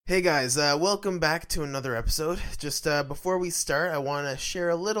Hey guys, welcome back to another episode. Just before we start, I want to share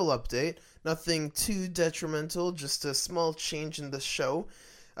a little update. Nothing too detrimental, just a small change in the show.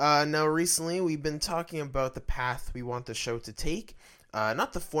 Now recently we've been talking about the path we want the show to take.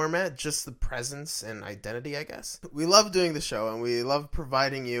 Not the format, just the presence and identity, I guess. We love doing the show, and we love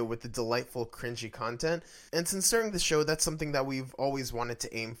providing you with the delightful, cringy content. And since starting the show, that's something that we've always wanted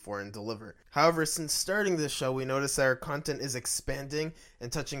to aim for and deliver. However, since starting the show, we noticed that our content is expanding and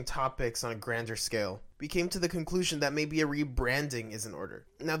touching topics on a grander scale. We came to the conclusion that maybe a rebranding is in order.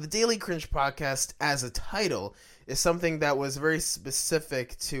 Now, the Daily Cringe Podcast, as a title, is something that was very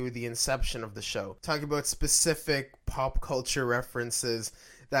specific to the inception of the show. Talking about specific pop culture references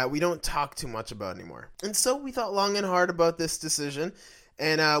that we don't talk too much about anymore. And so we thought long and hard about this decision,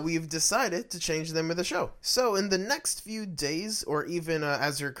 and we've decided to change the name of the show. So in the next few days, or even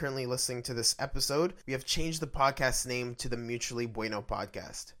as you're currently listening to this episode, we have changed the podcast name to the Mutually Bueno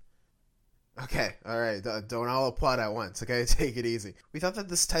Podcast. Okay, alright, don't all applaud at once, okay? Take it easy. We thought that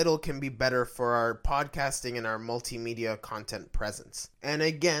this title can be better for our podcasting and our multimedia content presence. And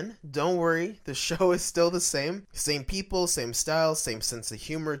again, don't worry, the show is still the same. Same people, same style, same sense of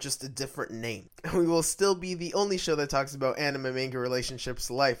humor, just a different name. And we will still be the only show that talks about anime, manga,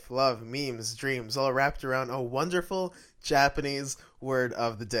 relationships, life, love, memes, dreams, all wrapped around a wonderful Japanese word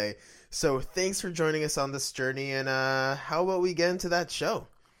of the day. So thanks for joining us on this journey, and how about we get into that show?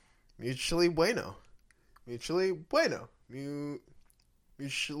 Mutually Bueno. Mutually Bueno.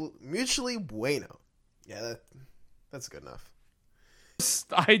 Mutually Bueno. Yeah, that's good enough.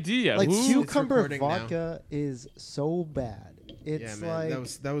 Idea. Like Who? cucumber vodka is so bad. It's like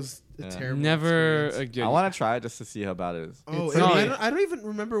that was a terrible Never experience. again. I want to try it just to see how bad it is. Oh, It's I don't even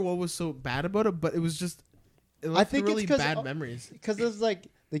remember what was so bad about it, but it was just it left think really it's 'cause- bad memories. because it's like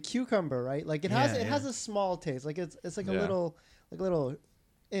the cucumber, right? Like it has Yeah, it has a small taste. Like it's like a Yeah. little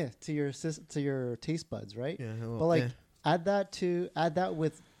to your taste buds, right? Yeah, But like add that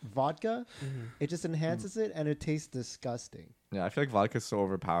with vodka, Mm-hmm. it just enhances it and it tastes disgusting. Yeah, I feel like vodka's so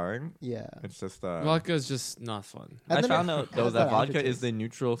overpowering. Yeah. It's just Vodka is just not fun. And I then found it out though has that that vodka aftertaste. is the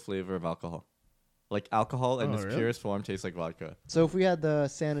neutral flavor of alcohol. Like alcohol in Oh, its really? purest form tastes like vodka. So if we had the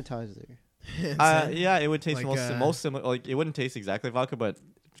sanitizer, Yeah, it would taste Like, most similar. Like it wouldn't taste exactly like vodka, but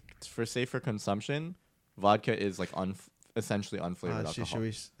for safer consumption, vodka is like essentially unflavored alcohol.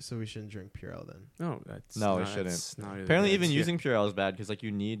 we shouldn't drink Purell then. No, that's No, not, it shouldn't. it's not really Apparently, good. even Yeah. using Purell is bad because like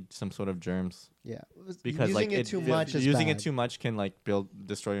you need some sort of germs. yeah, Because using like it too much is using bad. it too much can like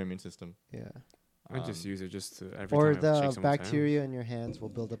destroy your immune system. Yeah. I just use it just to every Or time I shake the someone's bacteria in your hands will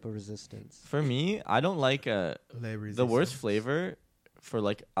build up a resistance. For me, I don't like the worst flavor for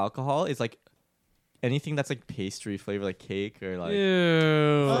like alcohol is like anything that's like pastry flavor, like cake or like hand.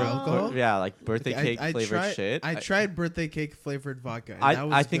 Ew. For alcohol? yeah, like birthday Okay, cake flavored shit. I tried birthday cake flavored vodka. And I- that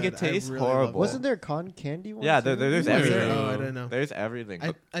was I think good. it tastes really loved horrible. it. Wasn't there cotton candy one? Yeah, too? there's Was there? everything. Oh, I don't know. There's everything.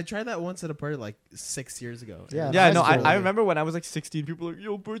 I tried that once at a party like 6 years ago. Yeah, Yeah, that's no, good. I remember when I was like 16, people were like,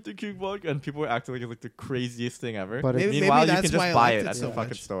 yo, birthday cake vodka, and people were acting like it's like the craziest thing ever. But Maybe Meanwhile, you that's can why I just buy liked it it at so the fucking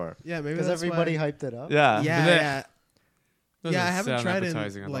much. store. Yeah, maybe because that's everybody why. hyped it up. Yeah. Yeah. Doesn't Yeah, I haven't sound tried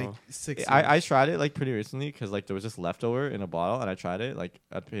appetizing it at in like all. 6 years. I tried it like pretty recently because like there was just leftover in a bottle, and I tried it like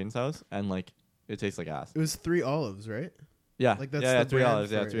at Payne's house, and like it tastes like ass. It was 3 olives, right? Yeah, Like, that's yeah, the $3.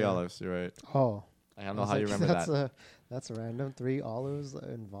 brand Yeah, for it, $3. yeah. You're right. Oh, I don't I know was how you like, remember that's that. That's a random 3 olives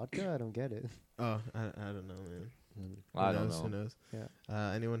and vodka. I don't get it. Oh, I don't know, man. I don't Who know. knows?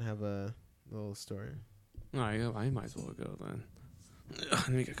 Yeah. Anyone have a little story? No, I might as well go then. Let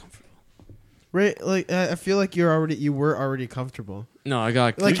me get comfortable. Right, like I feel like you were already comfortable. No, I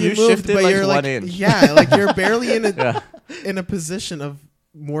got Like You you, moved, shifted, but like, you're 1 like inch. yeah, like you're barely in a Yeah. in a position of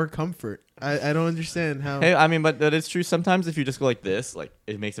more comfort. I don't understand how. Hey, I mean, but that is true. Sometimes if you just go like this, like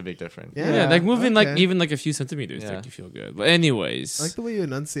it makes a big difference. yeah, like moving like okay. even like a few centimeters, Yeah. like you feel good. But anyways, I like the way you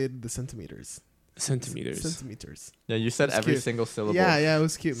enunciated the centimeters. centimeters. Centimeters. Yeah, you said That's every cute. single syllable. Yeah, it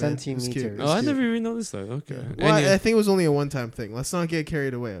was cute, man. It was cute. Centimeters. It Oh, was I cute. never even noticed that. Okay. Yeah. Well, Any- I think it was only a one-time thing. Let's not get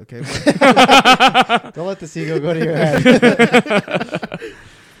carried away, okay? Don't let the ego go to your head.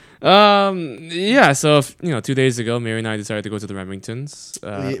 Yeah. So 2 days ago, Mary and I decided to go to the Remingtons.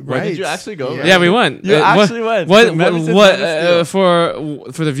 Right. Where did you actually go? Yeah. Yeah, we went. You actually went. What? To Remington's What? Memphis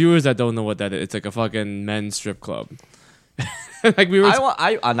Steel. For the viewers that don't know what that is, it's like a fucking men's strip club. Like we were.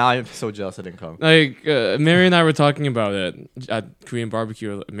 Now I'm so jealous I didn't come. Like Mary and I were talking about it at Korean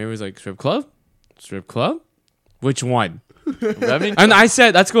barbecue. Mary was like, "Strip club, strip club, which one?" Remington. And I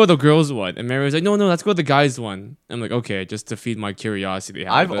said, let's go to the girls' one. And Mary was like, no, let's go to the guys' one. I'm like, okay, just to feed my curiosity.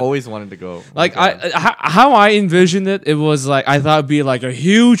 I've always wanted to go. Like, how I envisioned it, it was like, I thought it'd be like a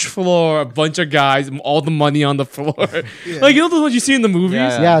huge floor, a bunch of guys, all the money on the floor. Like, you know the ones you see in the movies?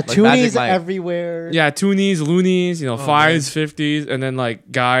 Yeah, Like Magic toonies Mike. everywhere. Yeah, toonies, loonies, Oh, fives, 50s, and then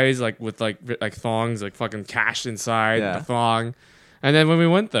like guys like with like thongs, like fucking cash inside Yeah. the thong. And then when we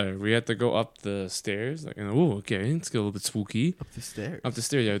went there, we had to go up the stairs. Like, oh, okay, it's a little bit spooky. Up the stairs. Up the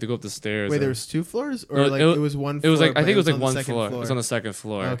stairs, yeah, we had to go up the stairs. Wait, and- there was 2 floors, or No, like it- it was one. It was floor, like I but think it was like on the one second floor. It was on the second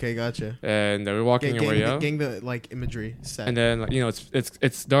floor. Okay, gotcha. And we're walking Gang, our way out. gang the like imagery set. And then like,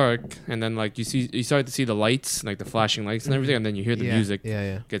 it's dark, and then like you start to see the lights, like the flashing lights and everything, and then you hear the music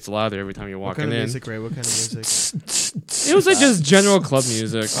Yeah. gets louder every time you're What walking kind of in. music, Ray? What kind of music? It was like just general club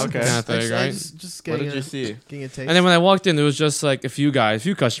music, Okay. kind of thing, right? Just What getting did you see? getting a taste. And then when I walked in, there was just like a few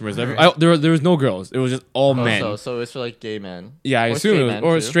customers. There was no girls. It was just all men. So it's for like gay men. Yeah, I Or assume straight it was, men,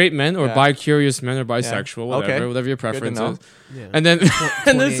 or too. straight men, or Yeah. bi-curious men, or bisexual, Okay. whatever your preference know. is. yeah. And then,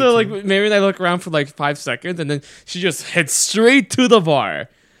 and then so like 2018. Mary and I look around for like 5 seconds, and then she just heads straight to the bar.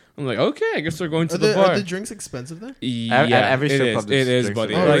 I'm like, okay, I guess we're going to the bar. Are the drinks expensive there? Yeah, At every it strip is. club, It is, drinks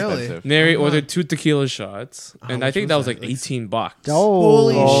buddy. are Oh, very Like, really? expensive. Mary Uh-huh. ordered 2 tequila shots, How and I much think was that was that? like Like, $18.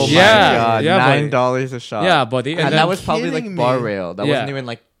 Holy Oh shit. my Yeah, god, yeah, buddy. $9 a shot. Yeah, buddy. and then, that was probably kidding like bar me. rail. That Yeah. wasn't even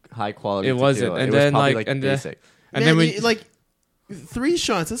like high quality. It wasn't. tequila. And it was then, probably like, like and then- basic. and Man, then we you- like 3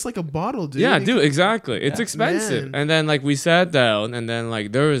 shots. That's like a bottle, dude. Yeah, You dude, can- exactly. It's Yeah. expensive. Man. And then like we sat down, and then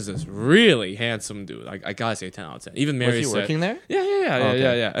like there was this really handsome dude. Like I gotta say 10 out of 10. Even Mary Was he said, working there? Yeah. Oh,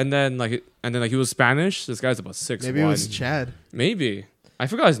 okay. Yeah. And then like he was Spanish. This guy's about 6'1". Maybe it was Chad. Maybe. I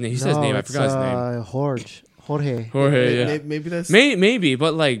forgot his name. He said his name. I forgot his name. Jorge. Jorge. Yeah. Maybe that's. Maybe,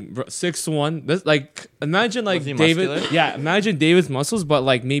 but like 6'1". This like imagine like Was he David. muscular? Yeah, imagine David's muscles, but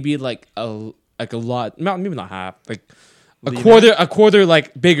like maybe like a lot. Maybe not half. Like Leaner? a quarter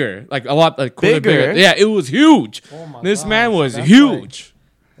like bigger, like a lot like quarter Bigger? bigger. Yeah, it was huge. Oh my This God, man so was that's huge.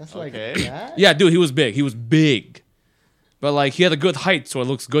 That's like Okay. that? Yeah, dude, he was big. He was big. But like he had a good height, so it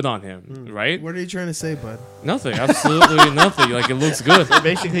looks good on him, right? What are you trying to say, bud? Nothing, absolutely nothing. Like it looks good.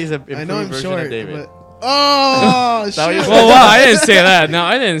 Basically, he's a I know I'm version short, of David. but oh That was- shit! Well, wow, I didn't say that. No,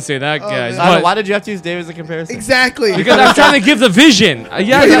 I didn't say that, guys. man. Simon, But- why did you have to use David as a comparison? Exactly. because I'm trying to give the vision.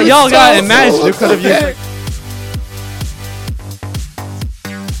 Yeah, He was y'all so gotta imagine. cool. You could have used.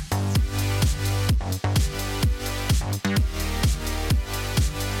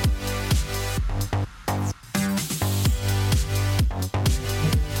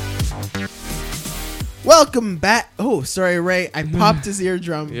 Welcome back. Oh, sorry, Ray. I popped his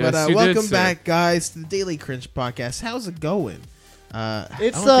eardrum. Yes, but you did, welcome sir. back, guys, to the Daily Cringe Podcast. How's it going? It's I don't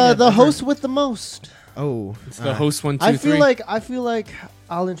think I've the ever- host with the most. Oh, It's the host 1, 2, I 3. feel like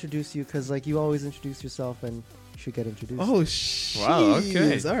I'll introduce you because like you always introduce yourself and you should get introduced. Oh, shit. Wow,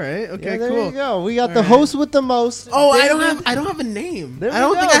 okay. All right. Okay. yeah, there cool. you go. We got All the right. host with the most. Oh, I David. don't have a name. There I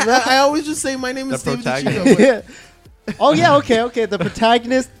don't we think go. I always just say my name is The David protagonist. DeChico, Oh yeah, okay. The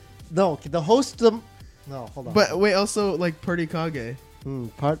protagonist. No, the host. No, hold on. but wait, also like Purdy Kage.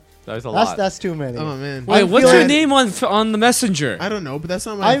 Part. That was a lot. That's too many. Oh man. Wait, I'm what's your feeling- name on the messenger? I don't know, but that's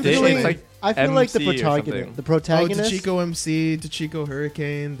not my I'm official feeling name. like I feel like the MC or protagonist. something. The Oh, protagonist. DeChico MC, DeChico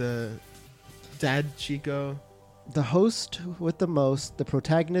Hurricane, the Dad Chico. The host with the most. The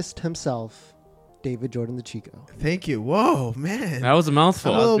protagonist himself, David Jordan the Chico. Thank you. Whoa, man. That was a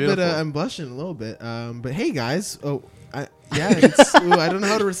mouthful. I'm a little bit. beautiful. I'm blushing a little bit. But hey, guys. Oh, it's, ooh, I don't know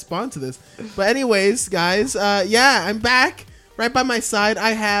how to respond to this. But anyways, guys. Yeah, I'm back. Right by my side,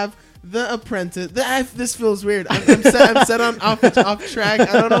 I have the apprentice. This feels weird. I'm set on off track. I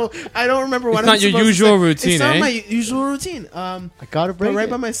don't know. I don't remember what. It's I'm not your supposed to usual say. routine, It's not eh? my usual routine. I gotta But break right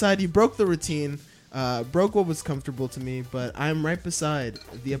it. by my side, you broke the routine. Broke what was comfortable to me, but I'm right beside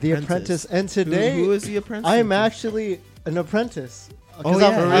the The apprentice. Apprentice, and Who today is the apprentice? I am actually an apprentice. Oh, 'Cause yeah,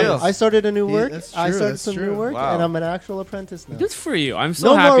 I'm- for real? I started a new Yeah, work. that's I true, started that's some true. new work, Wow. and I'm an actual apprentice now. Good for you. I'm so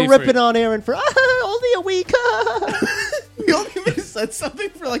No happy more for ripping you. on Aaron for only a week. We only said something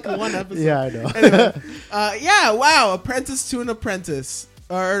for like one episode. Yeah, I know. Anyway, yeah, wow, apprentice to an apprentice.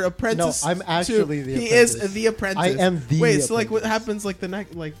 Or apprentice. No, I'm to- actually the He is apprentice. the apprentice. I am the Wait, so like, what apprentice. happens like the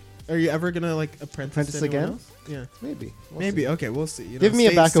next? Like, are you ever gonna like apprentice to anyone again? else? Yeah, Maybe. We'll maybe. see. Okay, we'll see. You Give me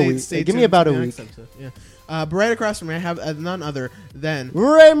a back a week. stay Give me tuned about to a the week. next episode. Yeah. But right across from me, I have none other than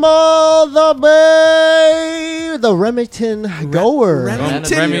Raymond the Bay, the Remington goer,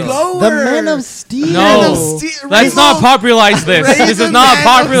 Remington Remington. Goer. the Man of Steel. No. Man of Steel. Let's not popularize this. Ray This the is not a Man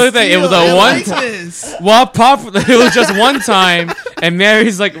popular of thing. It was Steel. a I one like time. this. It was just one time, and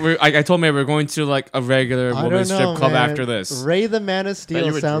Mary's like, I told Mary we're going to like a regular I women's don't strip know, club man. after this. Ray the Man of Steel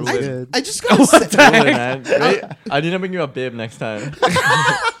you were sounds drooling. good. I just gotta say, Really, man. I need to bring you a bib next time.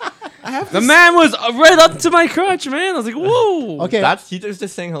 The man was right up to my crotch, man. I was like, whoa. Okay. He was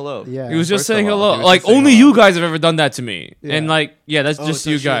just saying hello. Yeah. He was just First saying of all, hello. he was Like, just saying only hello. you guys have ever done that to me. Yeah. And, like, yeah, that's Oh, just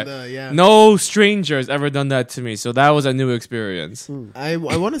you touching guys. the- No strangers ever done that to me. So that was a new experience. I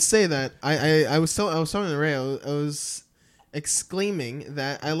want to say that I was telling to Ray, I was exclaiming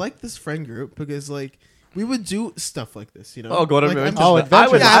that I like this friend group because like we would do stuff like this, you know. Oh, go to like, Marin. Oh,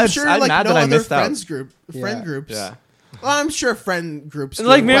 adventure. yeah, I'm I'm sure I'm like mad no that I other missed out. friend groups. Yeah. Well, I'm sure friend groups. do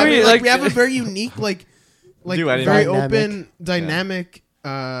Like it, but I Mary, mean, like- we have a very unique, like Do anything. very Dynamic. open, dynamic,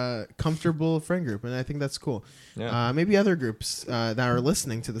 comfortable friend group, and I think that's cool. Yeah. Maybe other groups that are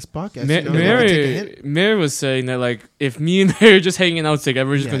listening to this podcast. Ma- you know, they can take a hint. Mary was saying that, like, if me and Mary are just hanging out together,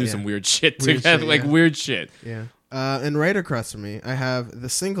 we're just Yeah, going to do yeah. some weird shit Weird together. shit, like, yeah. weird shit. Yeah. And right across from me, I have the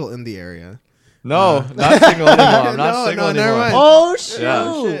single in the area. No, not single anymore. I'm not No, single no, never anymore. mind. Oh shoot!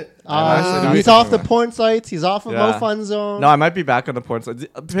 Yeah. Shit. I'm actually not He's single off the anymore. porn sites. He's off of Yeah. Mo Fun Zone. No, I might be back on the porn side.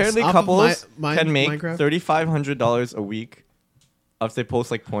 Apparently, Off of couples my can make Minecraft? $3,500 a week if they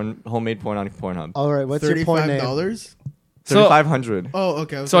post like homemade porn on Pornhub. All right. What's your porn name? $35? So- $3,500. Oh,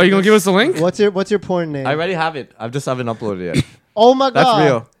 okay. I was So are like, you going to give us the link? What's your porn name? I already have it. I just haven't uploaded it yet. Oh my god. That's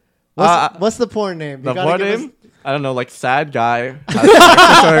real. What's the porn name? The You gotta porn give us- name? I don't know, like sad guy.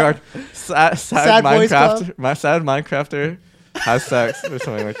 Sad Sad Boys Minecraft. My sad Minecrafter has sex or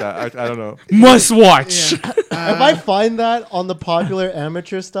something like that. I don't know. Must watch. Yeah. If I find that on the popular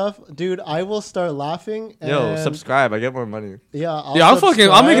amateur stuff, dude, I will start laughing. And Yo, subscribe. I get more money. Yeah,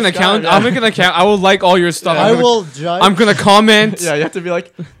 I'll make an account. yeah. I'll make an account. I will like all your stuff. Yeah. I will judge. I'm going to comment. Yeah, you have to be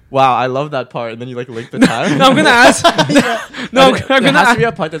like, wow, I love that part, and then you like link the time. No, I'm going to ask. No, I'm There going has to be to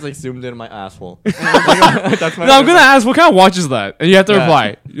a part that's like zoomed in my asshole. That's my No, I'm gonna ask what kind of watch is that, and you have to Yeah.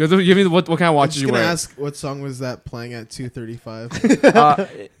 reply. You have to give me what kind of I'm watches just you gonna wear. ask what song was that playing at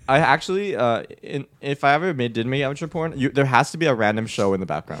 2:35. I actually, if I ever did make amateur porn, there has to be a random show in the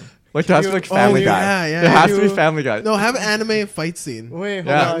background. Like there has to be like Family Guy. yeah. There has to be You- Family Guy. No, have an anime fight scene. Wait, hold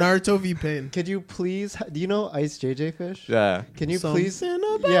Yeah. on. Naruto v Pain. Could you please? Do you know Ice JJ Fish? Yeah. Can you Something please?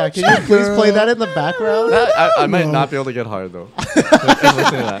 about Yeah. Can you, you please play girl. that in the background? I might No. not be able to get hard though. Listen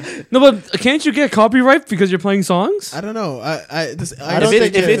to that. No, but can't you get copyright because you're playing songs? I don't know. I don't If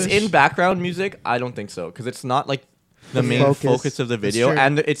think it's it- in background music, I don't think so because it's not like the main focus. focus of the video, true.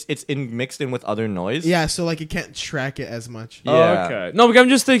 and it's mixed in with other noise. Yeah, so like you can't track it as much. Yeah. Oh, okay. No, but I'm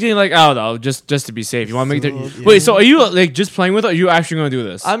just thinking like, I don't know, just to be safe. You want to make So, the yeah. wait. So are you like just playing with it? Or are you actually gonna do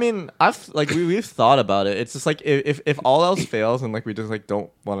this? I mean, we've thought about it. It's just like if all else fails and like we just like don't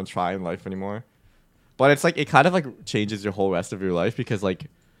want to try in life anymore. But it's like it kind of like changes your whole rest of your life because like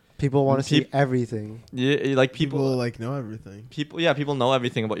People want to see Peop- everything. yeah, like People people like know everything. people know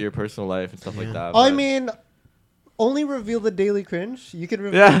everything about your personal life and stuff like Yeah. that. I but- mean, only reveal the daily cringe. You can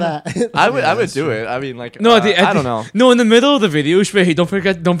reveal Yeah. that. I would Yeah, I would that's do true. it. I mean, like no, at the, I don't know. No, in the middle of the video, you should be, hey, don't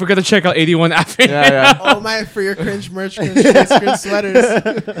forget to check out 81 Avenue. Yeah, Oh my! For your cringe merch, cringe shirts, cringe sweaters.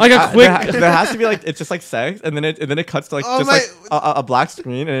 Like a quick. there has to be like it's just like sex, and then it cuts to like Oh just my- like a black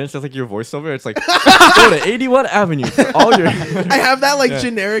screen, and it's just like your voiceover. It's like go to 81 Avenue for all your. I have that like Yeah.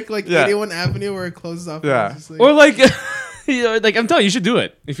 generic like Yeah. 81 Avenue where it closes off. Yeah. It's just, like- Or like, you know, like I'm telling you, you should do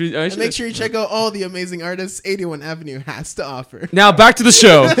it. If you and make sure you check out all the amazing artists 81 Avenue has to offer. Now back to the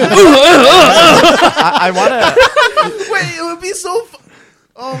show. I want to. Wait, it would be so.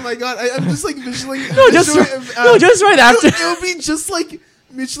 Oh my god! I'm just like visually. No, just right after. It would be just like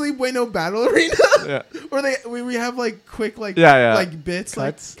Mutually Bueno Battle Arena, Yeah. where we have like quick like Yeah. like bits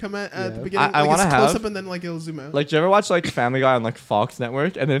Cuts. like come at the Yeah. beginning. I like wanna it's close have- up and then like it'll zoom out. Like, do you ever watch like Family Guy on like Fox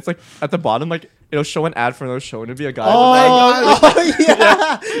Network, and then it's like at the bottom, like it'll show an ad for another show, and it'll be a guy. Oh,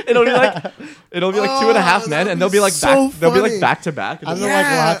 yeah. It'll be like 2.5 men, that and would they'll be be like so back. They'll be like funny. back to back. I'm and not then-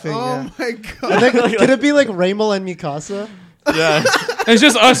 like laughing, Oh yeah. my god! And then, could it be like Raymond and Mikasa? Yeah, It's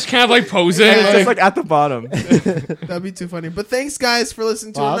just us kind of like posing. it's like- just like at the bottom. That'd be too funny. But thanks guys for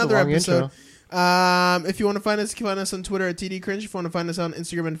listening to Wow, that was a another long episode. intro. If you want to find us, you can find us on Twitter at TD Cringe. If you want to find us on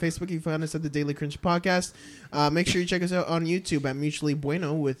Instagram and Facebook, you can find us at the Daily Cringe Podcast. Make sure you check us out on YouTube at Mutually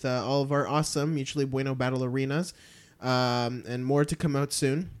Bueno with all of our awesome Mutually Bueno battle arenas, and more to come out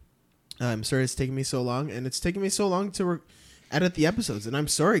soon. I'm sorry it's taking me so long, and it's taking me so long to edit the episodes, and I'm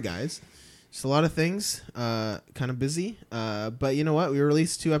sorry, guys. Just a lot of things, kind of busy. But you know what? We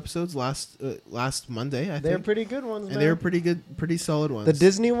released 2 episodes last Monday, I They're think. pretty good ones, man. And they were pretty good, pretty solid ones. The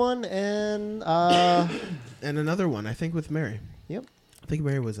Disney one and And another one, I think, with Mary. Yep. I think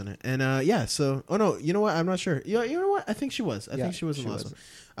Mary was in it. And yeah, so oh no, you know what? I'm not sure. You know what? I think she was. I think she was in the last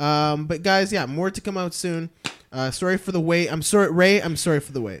one. But guys, yeah, more to come out soon. Sorry for the wait. I'm sorry, Ray. I'm sorry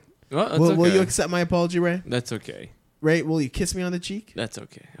for the wait. Well, that's Will okay. you accept my apology, Ray? That's okay. Ray, will you kiss me on the cheek? That's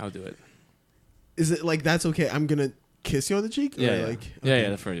okay. I'll do it. is it like that's okay? I'm gonna kiss you on the cheek. Or Yeah, yeah. like Yeah, okay. yeah,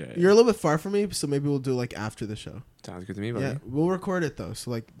 that's right. Yeah, You're a little bit far from me, so maybe we'll do like after the show. sounds good to me, buddy. Yeah, we'll record it though,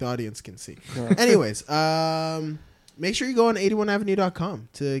 so like the audience can see. Yeah. Anyways, make sure you go on 81avenue.com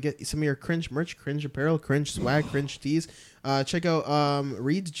to get some of your cringe merch, cringe apparel, cringe swag, cringe tees. Check out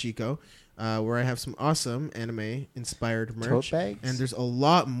Reed Chico, where I have some awesome anime inspired merch. Tote bags. And there's a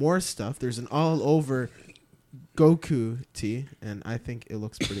lot more stuff. There's an all over Goku tee, and I think it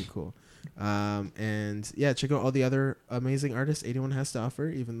looks pretty cool. And yeah, check out all the other amazing artists 81 has to offer,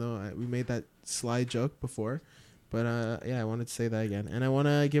 even though we made that sly joke before. But yeah, I wanted to say that again. And I want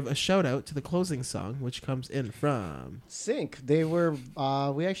to give a shout out to the closing song, which comes in from... Sync. They were.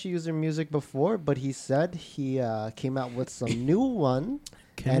 We actually used their music before, but he said he came out with some new one,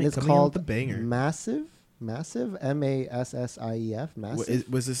 and it's coming out called with a banger. Massive. Massive. Massief. Massive.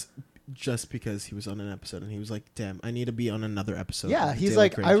 Was this just because he was on an episode and he was like, damn, I need to be on another episode? Yeah, of he's Daily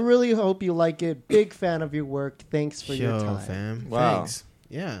like, Cringe. I really hope you like it. Big fan of your work. Thanks for your Yo, time. fam. Wow. Thanks.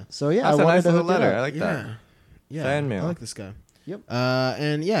 Yeah. So yeah, That's I a wanted nice to little hook it letter. up. I like that. Yeah. Fan mail. I like this guy. Yep.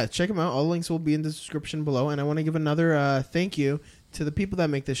 And yeah, check him out. All links will be in the description below. And I want to give another thank you to the people that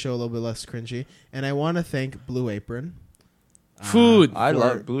make this show a little bit less cringy. And I want to thank Blue Apron. Food. I for-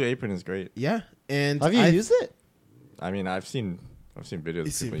 love Blue Apron is great. Yeah. And Have you used it? I mean, I've seen videos You've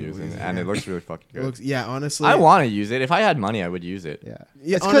of seen people people using use it, it, and yeah. it looks really fucking It good. looks, yeah, honestly. I want to use it. If I had money, I would use it. Yeah.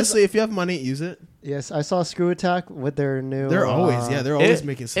 Yeah, It's 'cause- honestly, if you have money, use it. Yes, I saw Screw Attack with their new. They're always, they're always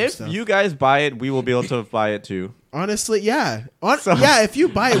making some If stuff. you guys buy it, we will be able to buy it too. Honestly, yeah. So- Yeah, if you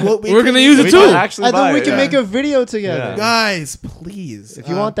buy it, We're gonna use it We too. can actually I thought buy we it, can yeah. make a video together. Yeah. Guys, please. If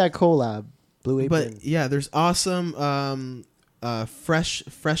you want that collab, Blue Apron. But yeah, there's awesome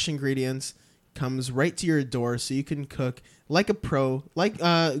fresh ingredients, comes right to your door, so you can cook like a pro, like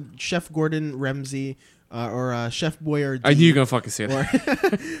Chef Gordon Ramsay or Chef Boyardee. I knew you were gonna fucking say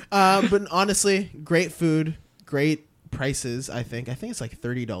that. But honestly, great food, great prices. I think it's like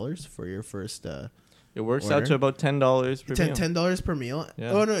 $30 for your first It works Order. out to about $10 per meal. $10 per meal.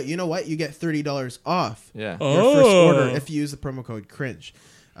 Yeah. Oh no, you know what? You get $30 off Yeah. your first Oh. order if you use the promo code cringe.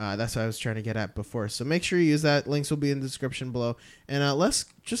 That's what I was trying to get at before. So make sure you use that. Links will be in the description below. And let's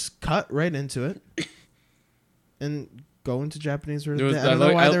just cut right into it and go into Japanese. I don't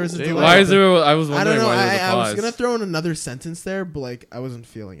know why there was a delay. Why is there? I was I wondering don't know. why there was a I was pause. gonna throw in another sentence there, but like I wasn't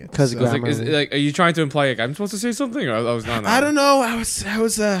feeling it. 'Cause So- I was like, grammar. are you trying to imply like I'm supposed to say something, or I was not? I don't know. I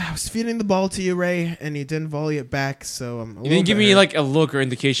was feeding the ball to you, Ray, and you didn't volley it back. So I'm. You didn't give me like a look or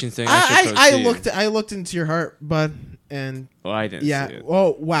indication saying I should proceed. I looked into your heart, bud, and Oh, I didn't. yeah. See it.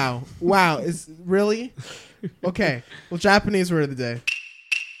 Oh wow. Is really okay? Well, Japanese word of the day.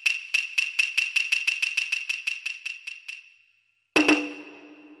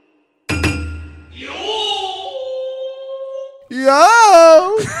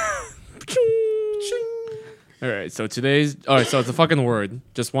 Yo. All right. So today's. All right. So it's a fucking word.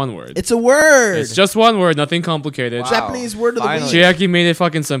 Just one word. It's a word. It's just one word. Nothing complicated. Wow. Japanese word of the Finally. week. Chiaki made it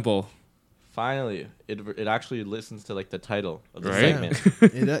fucking simple. Finally, it actually listens to like the title of the Right?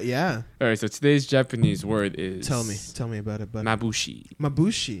 segment. Yeah. All right. So today's Japanese word is. Tell me about it, bud. Mabushi.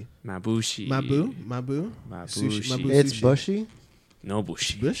 Mabushi. Mabushi. Mabu. Mabushi. Mabu- It's sushi. bushy. No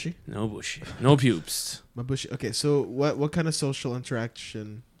bushi. Bushy. No bushi. No pubes. Mabushi. Okay, so what kind of social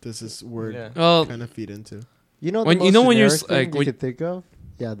interaction does this word Yeah. Well, kind of feed into? You know, When- the you most know when you're generic s- thing like, you when- could think of.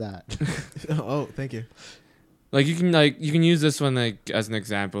 Yeah, that. Oh, thank you. like you can use this one like as an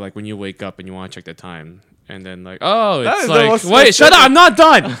example, like when you wake up and you want to check the time, and then like, oh, That it's is the like, most wait, shut up, I'm not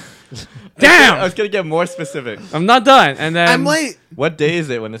done. I Damn, was gonna get more specific. I'm not done. And then I'm late. What day is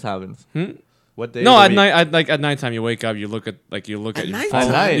it when this happens? Hmm? What day? No, of the at week? night, at nighttime, you wake up, you look at your nighttime? phone.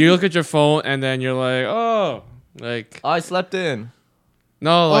 At night? You look at your phone, and then you're like, oh, like Oh, I slept in.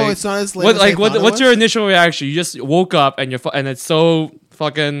 no, like It's not as late. what, as I like thought it what's your was? initial reaction? You just woke up and and it's so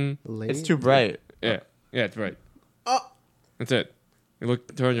fucking Late. It's too bright. yeah, it's right. Oh. That's it. You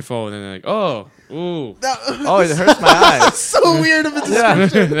turn your phone, and then like, oh, ooh. Oh, it hurts my eyes. so weird of a Yeah.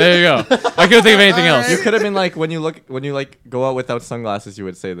 There you go. I couldn't think of anything else. You could have been like when you like go out without sunglasses, you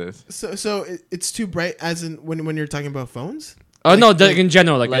would say this. So it's too bright, as in when you're talking about phones. Oh no, like- in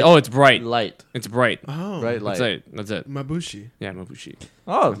general, like, like- oh, it's bright. Light. It's bright. Oh, Bright That's light. it. That's it. Mabushi. Yeah, Mabushi.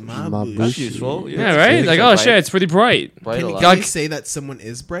 Oh, Mabushi. that's useful. Yeah, right. Like, oh shit, it's pretty bright. Bright Can a you lot. can you say that someone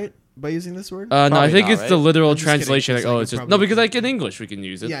is bright by using this word? No, I Probably think not, it's the right? literal I'm just kidding, translation. Like, 'cause, like, oh, you it's just probably- no, because like in English we can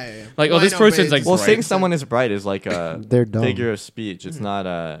use it. yeah. Like, Well, oh, this I know, person's but like it's Well, bright. saying someone is bright is like a They're dumb. figure of speech. It's not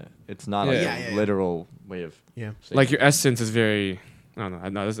a. It's not like Yeah. a literal way of. Yeah. saying Like it. your essence is very. I don't know.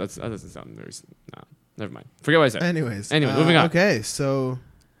 No, that doesn't sound very. No, never mind. Forget what I said. Anyways. Anyway, moving on. Okay, so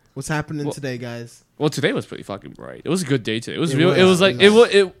What's happening Well- today, guys? Well, today was pretty fucking bright. It was a good day today. It was It real. was. It was like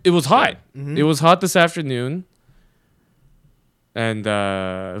it was hot. Mhm. It was hot this afternoon, and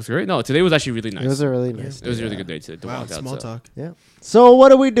it was great. No, today was actually really nice. It was a really nice. It was a day, really yeah. good day today to Wow, walk small outside. talk. Yeah. So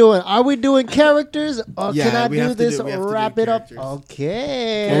what are we doing? Are we doing characters? Or Yeah, can I we do have to this? do- we have to do Wrap it up. characters.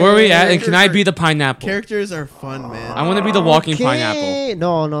 Okay. Well, where are we at? And can I Characters be are- the pineapple? Characters are fun, man. I want to be the walking Okay.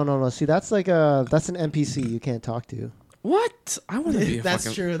 pineapple. No. See, that's like that's an NPC you can't talk to. What? I want to be a That's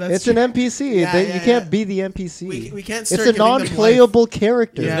fucking. true. That's It's true. an NPC. Yeah, They- yeah, you can't yeah. be the NPC. We can't. It's Start a giving them life. non-playable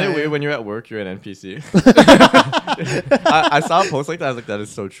character. Yeah. Isn't it weird when you're at work, you're an NPC? I saw a post like that. I was like, that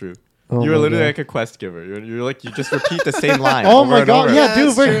is so true. Oh You're my literally God. like a quest giver. You're like, you just repeat the same line. Oh over my and god! over. Yeah, Yeah, dude,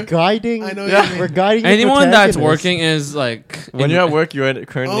 that's we're true. guiding. I know what Yeah, you mean. we're guiding. your Anyone that's protagonist. working is like When you're at work, you're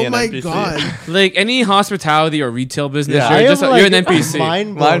currently Oh an my NPC. god. like any hospitality or retail business. Yeah. I You're am just like you're an NPC.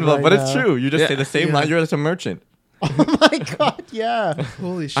 mind Mind blown blown, but right it's now. true. You just Yeah. say the same Yeah. line. You're just a merchant. Oh my god! Yeah,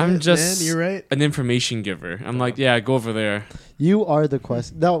 Holy shit, I'm just man. You're right. an information giver. I'm like, yeah, go over there. you are the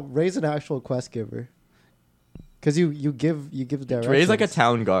quest. No, Ray's an actual quest giver. Because you give directions. Ray's like a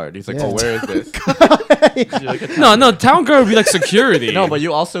town guard. He's like, Yeah. oh, where is this? You're like a No, town guard would be like security. No, but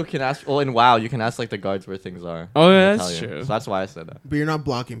you also can ask. Well, in WoW, you can ask like the guards where things are. Oh, yeah, They'll that's tell you. true. So that's why I said that. But you're not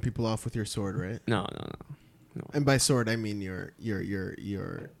blocking people off with your sword, right? no. And by sword, I mean your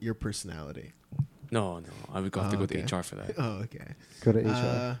personality. No, I would have to go okay. to HR for that. Oh, okay. Go to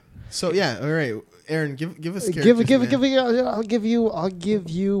HR. So yeah, all right, Aaron, give us give characters, man. I'll give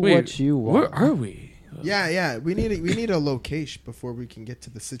you Wait, what you want. Where are we? Yeah, we need a location before we can get to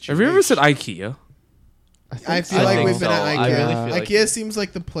the situation. Have you ever said IKEA? I feel I like think we've been so. at I IKEA. really feel like IKEA seems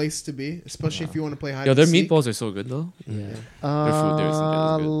like the place to be, especially if you want to play hide Yo, and their seek. meatballs are so good though. Yeah. food there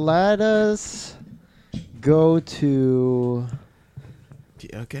isn't good. Let us go to.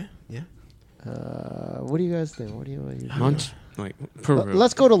 Okay, yeah. What do you guys think? What do you? Lunch, like Peru.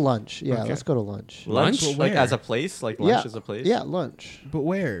 Let's go to lunch. Yeah, Okay. let's go to lunch. Lunch? Like Where? as a place, like lunch Yeah. is a place. Yeah, lunch. But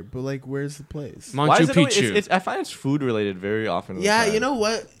where? But like, where's the place? Why Machu is it always, Picchu. I find it's food related very often. of the Yeah, time. you know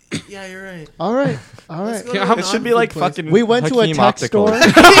what? Yeah, you're right. All right, all Let's right. go to How- a It should be non-food like place. fucking. We went to a Hakeem tech Optical. store.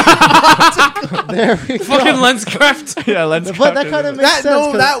 There we go. Fucking Lenscraft. Yeah, let's. But that kind of makes That sense.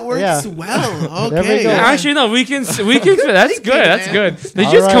 'cause- that works yeah. well. There we Okay. go. yeah. Actually, no. We can. That's Thank good. you, That's man. good. Did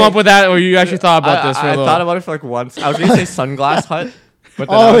All you just come right. up with that, or you actually thought about this for a I little? thought about it for like once. I was gonna say Sunglass Hut, but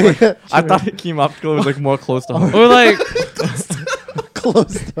then Oh, I, was like, yeah, I sure. thought Hakeem Optical was like more close to home. or like,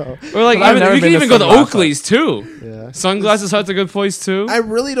 Close though. I've never been can to even go to Sunglass Hut. Oakley's too. Yeah. Sunglasses Hut's a good place too. I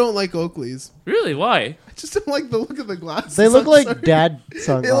really don't like Oakley's. Really? Why? I just don't like the look of the glasses. They look I'm like sorry. dad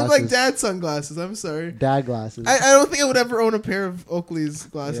sunglasses. They look like dad sunglasses. I'm sorry. Dad glasses. I don't think I would ever own a pair of Oakley's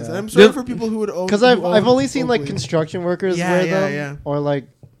glasses. Yeah. And I'm sorry The- for people who would own. Because who I've own only seen like Oakley's. construction workers Yeah, wear yeah, them, yeah. or like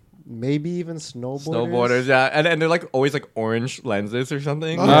maybe even Snowboarders, yeah, and they're like always like orange lenses or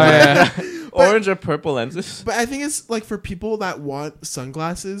something. Oh, yeah. Orange or purple lenses. But I think it's like for people that want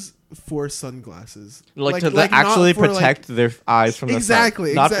sunglasses for sunglasses, Like, to not actually for, like- protect their eyes from exactly,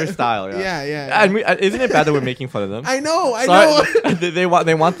 the sun. Not exactly. for style, yeah. Yeah. And isn't it bad that we're making fun of them? I know. Sorry, they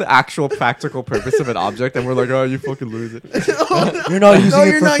want the actual practical purpose of an object, and we're like, oh, you fucking lose it. You're not using no, it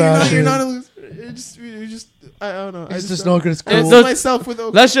you're for not. fashion. You're not a loser. You're just. I don't know. It's just not good. It's I cool. see myself with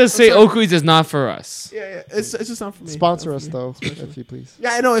Oakley's. Let's just I'm say sorry. Oakley's is not for us. Yeah. It's just not for me. Sponsor Not us for me. though, if you please.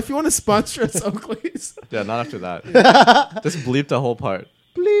 Yeah, I know. If you want to sponsor us, Oakley's. Yeah, not after that. Just bleep the whole part.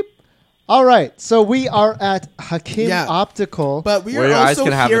 Bleep. All right, so we are at Hakim Yeah. Optical. But we Where are your eyes also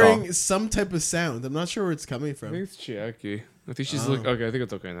can have it all. hearing some type of sound. I'm not sure where it's coming I from. think it's Chiaki. I think she's Oh. okay. I think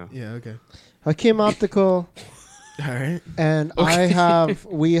it's okay now. Yeah. Okay. Hakim Optical, All right. and Okay.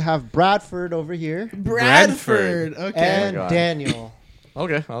 we have Bradford over here, Bradford. Okay. and God. Daniel.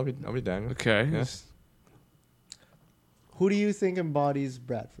 Okay, I'll be Daniel. Okay. Yes. Who do you think embodies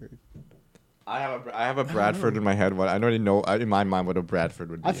Bradford? I have a Bradford in my head. What I already know in my mind what a Bradford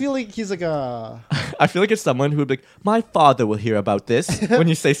would be. I feel like he's like a I feel like it's someone who would be like, my father will hear about this when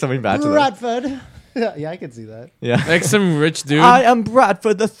you say something bad to them. Bradford. Yeah, I can see that. Yeah. Like some rich dude. I am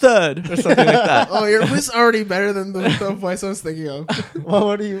Bradford the Third or something like that. Oh, your voice already better than the voice I was thinking of.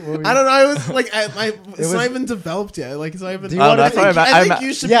 What are you? I don't know. I was like, it's was- not even developed yet. Like, it's not even. Do you wanna that's think- why I I'm think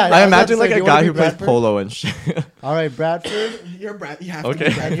you should. Yeah, be I was imagine about like to say, a do you wanna guy be who plays Bradford? polo and shit. All right, Bradford. You're Brad. You have Okay. to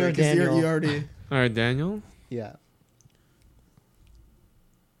be Bradford And you're 'cause Daniel. you already. All right, Daniel. Yeah.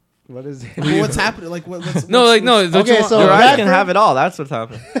 What is it? Well, what's happening? Like, what's No, like no. don't you Okay, want- so Your eyes Bradford- can have it all. That's what's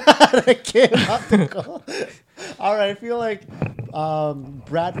happening. Hakim Optical. All right, I feel like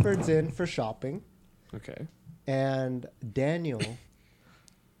Bradford's in for shopping, okay. and Daniel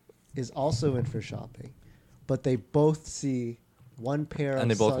is also in for shopping, but they both see one pair And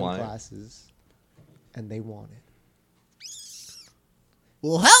of they both want it. sunglasses, and they want it.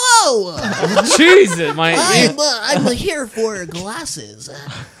 Well, hello. Jesus, my I'm here for glasses,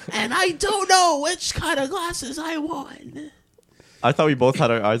 and I don't know which kind of glasses I want. I thought we both had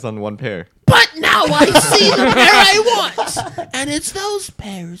our eyes on one pair. But now I see the pair I want, and it's those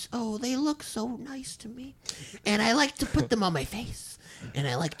pairs. Oh, they look so nice to me, and I like to put them on my face, and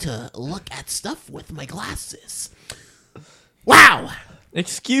I like to look at stuff with my glasses. Wow.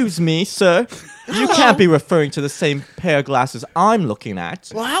 Excuse me, sir. You Hello. can't be referring to the same pair of glasses I'm looking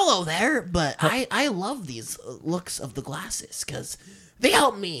at. Well, hello there, but I love these looks of the glasses because they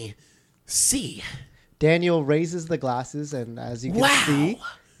help me see. Daniel raises the glasses, and as you can Wow. see,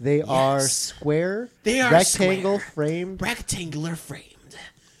 they are Yes. square, They are rectangle square. framed Rectangular framed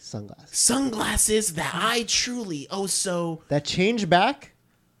sunglasses sunglasses that I truly so that change back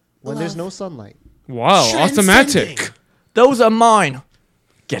when there's Love. no sunlight. wow, transcending. automatic. Those are mine.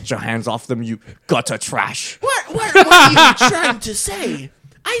 Get your hands off them, you gutter trash. What are you trying to say?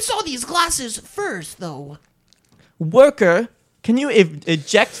 I saw these glasses first, though. Worker, can you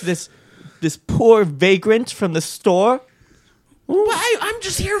eject this poor vagrant from the store? But I'm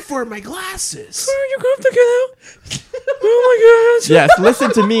just here for my glasses. Sir, you have to get out. Oh my god. Yes,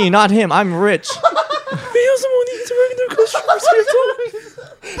 listen to me, not him. I'm rich. We also need to regular customers.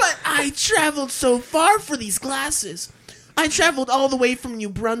 But I traveled so far for these glasses. I traveled all the way from New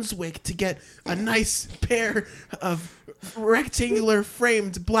Brunswick to get a nice pair of rectangular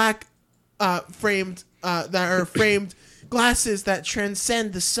framed black framed glasses that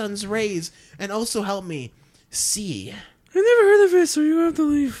transcend the sun's rays and also help me see. I never heard of it, so you have to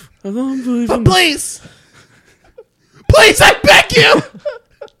leave. I don't believe But in please, I beg you!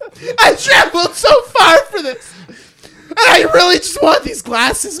 I traveled so far for this, and I really just want these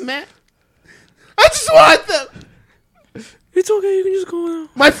glasses, man. I just want them. It's okay, you can just go now.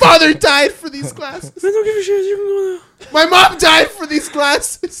 My father died for these glasses. I don't give a shit, you can go now. My mom died for these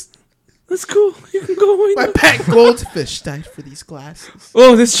glasses. That's cool, you can go away My now. pet goldfish died for these glasses.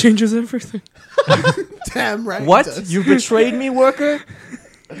 Oh, this changes everything. Damn right. it What? does. You betrayed me, worker?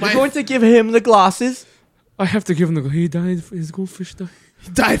 You're going to give him the glasses? I have to give him the he died, his goldfish died.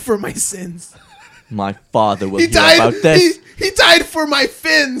 He died for my sins. My father will He hear died. about this. He died for my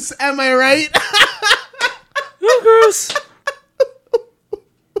fins. Am I right? Oh, gross.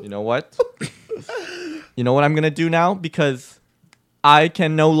 You know what? You know what I'm going to do now? Because I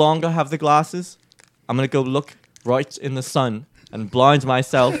can no longer have the glasses. I'm going to go look right in the sun and blind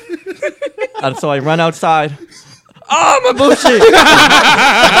myself. And so I run outside. Oh, my bullshit!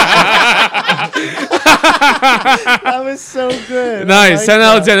 That was so good. I Nice, like 10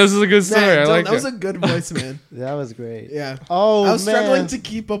 out of that. 10. This is a good story. Man, I Dylan, like that was it. a good voice, man. That was great. Yeah. Oh, I was man. struggling to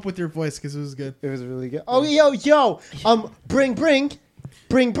keep up with your voice because it was good. It was really good. Oh, yo. Bring.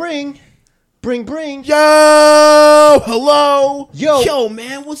 Yo, hello. Yo.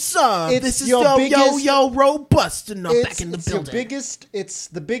 Man, what's up? It's This is your biggest- Robust and I'm back in the It's your building. biggest. It's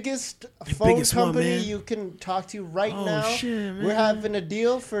the biggest phone biggest one, company man. you can talk to right Oh, now. shit, man. We're having a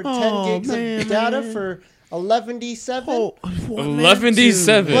deal for 10 Oh, gigs man, of data man. for 11D7. Oh, what, man,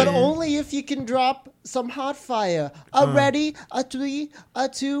 11D7. dude? But only if you can drop some hot fire. A ready, a 3, a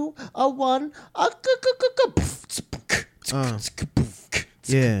 2, a 1, a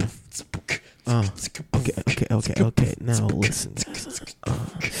Yeah. Okay. Now listen.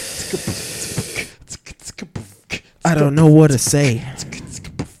 I don't know what to say.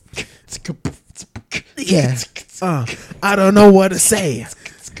 Yeah. I don't know what to say.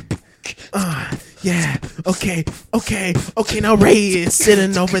 Yeah. Okay. Now Ray is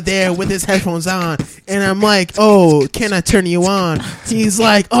sitting over there with his headphones on, and I'm like, "Oh, can I turn you on?" He's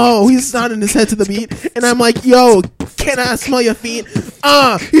like, "Oh," he's nodding his head to the beat, and I'm like, "Yo, can I smell your feet?"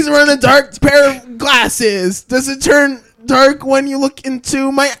 He's wearing a dark pair of glasses. Does it turn dark when you look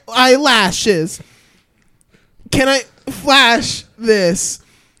into my eyelashes? Can I flash this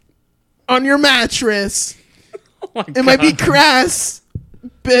on your mattress? Oh my It might be God. crass,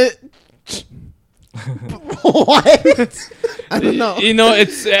 but What? I don't know. You know,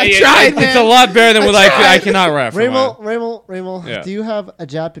 it's tried, it's man. a lot better than what I tried. cannot rap. from Raymond, Yeah. do you have a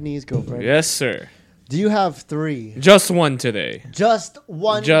Japanese girlfriend? Yes, sir. Do you have 3? Just one today. Just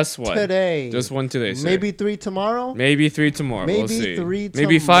one Just one. today. Just one today, sir. Maybe 3 tomorrow? Maybe 3 tomorrow. we'll Maybe see. 3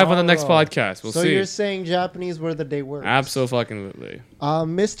 Maybe 5 on the next tomorrow. podcast. We'll so see. you're saying Japanese where the day works. Absolutely.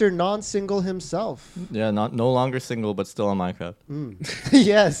 Mr. Non-single himself. Yeah, no longer single, but still on Minecraft.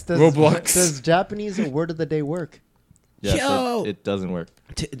 Yes. Roblox. Does Japanese word of the day work? Yes, Yo. it doesn't work.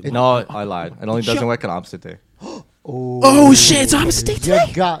 No, I lied. It only doesn't work on opposite day. Oh shit! It's opposite day today.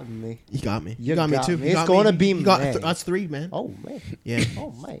 You got me. You got me. You got me got too. me. You It's got gonna me. be You got May. that's 3, man. Oh, man. Yeah. Oh,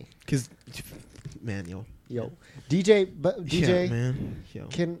 man. Because, man, Yo, DJ, but Yeah, DJ, man. Yo.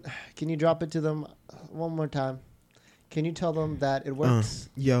 can you drop it to them one more time? Can you tell them that it works?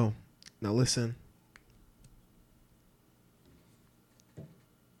 Yo, now listen.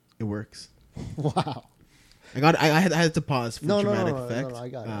 It works. Wow. I had to pause for No, dramatic no, effect. I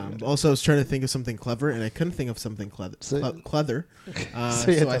got it. Also, I was trying to think of something clever, and I couldn't think of something clever. So- Clever. So you had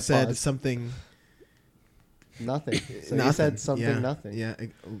So to I said pause. something. Nothing. So nothing. you said something Yeah, nothing. Yeah,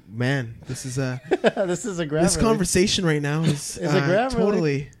 man, this is a This is a grammar. this conversation right now is It's a grammar.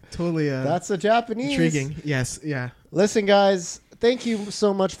 totally. That's a Japanese. intriguing. Yes, yeah. Listen, guys, thank you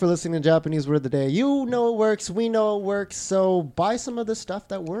so much for listening to Japanese Word of the Day. You know it works. We know it works. So buy some of the stuff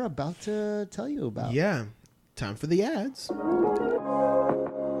that we're about to tell you about. Yeah. Time for the ads.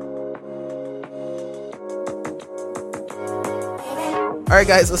 All right,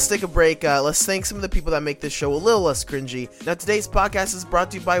 guys, let's take a break. Let's thank some of the people that make this show a little less cringy. Now, today's podcast is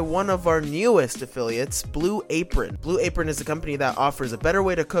brought to you by one of our newest affiliates, Blue Apron. Blue Apron is a company that offers a better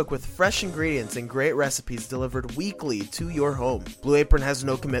way to cook with fresh ingredients and great recipes delivered weekly to your home. Blue Apron has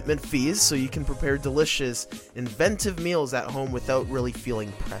no commitment fees, so you can prepare delicious, inventive meals at home without really feeling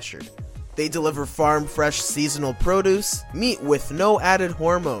pressured. They deliver farm-fresh seasonal produce, meat with no added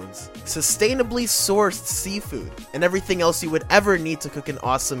hormones, sustainably sourced seafood, and everything else you would ever need to cook an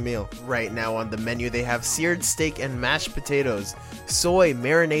awesome meal. Right now on the menu they have seared steak and mashed potatoes, soy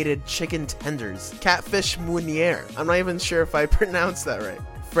marinated chicken tenders, catfish meuniere, I'm not even sure if I pronounced that right,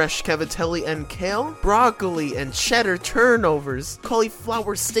 fresh cavatelli and kale, broccoli and cheddar turnovers,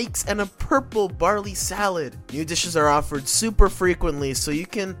 cauliflower steaks, and a purple barley salad. New dishes are offered super frequently, so you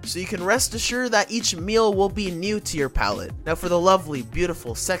can rest assured that each meal will be new to your palate. Now, for the lovely,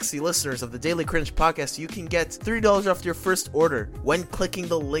 beautiful, sexy listeners of the Daily Cringe podcast, you can get $3 off your first order when clicking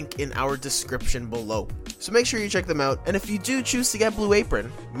the link in our description below. So make sure you check them out, and if you do choose to get Blue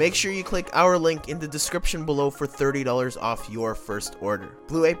Apron, make sure you click our link in the description below for $30 off your first order.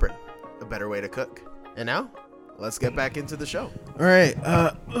 Blue Apron, a better way to cook. And now, let's get back into the show. All right.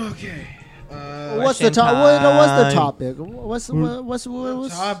 Okay. What's the Question top? What's the time. topic? What's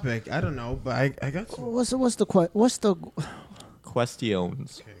Topic? I don't know, but I got some. what's the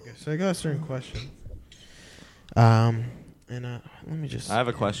Questions. Okay, so I got a certain question. And let me just. I have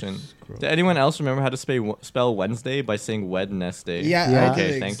a question. scroll. Did anyone else remember how to spell Wednesday by saying Wednesday? Yeah, Yeah. I did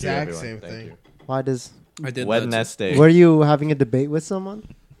Okay, the thank you, exact everyone. same Thank thing. you. why does I did. Wednesday. were you having a debate with someone?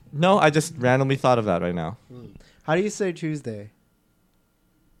 No, I just randomly thought of that right now. How do you say Tuesday?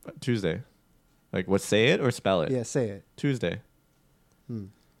 Tuesday. Like, what? Say it or spell it? Yeah, say it. Tuesday. Hmm.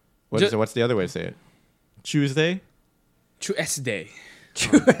 What's the other way to say it? Tuesday? Tuesday.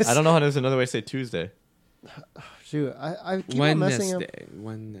 I don't know how there's another way to say Tuesday. Shoot, I keep on messing up.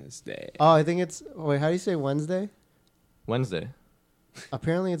 Wednesday. Oh, I think it's wait. How do you say Wednesday? Wednesday.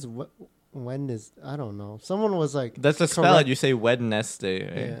 Apparently, it's Wednesday. I don't know. Someone was like, That's the spell correct- it. You say Wednesday.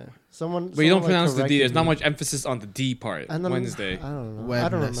 Right? Yeah, someone. But you don't someone, like, pronounce the D. corrected There's not me. much emphasis on the D part. And then- Wednesday. I don't know. I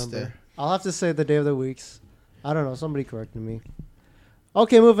don't Wednesday. remember. I'll have to say the day of the weeks. I don't know. Somebody corrected me.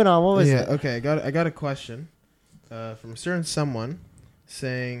 Okay, moving on. What was Yeah. it? Okay. I got a question from a certain someone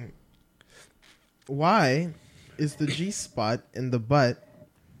saying, why is the G spot in the butt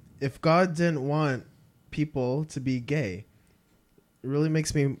if God didn't want people to be gay? It really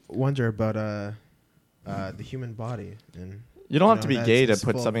makes me wonder about the human body, and You don't have No, to be that's- gay to it's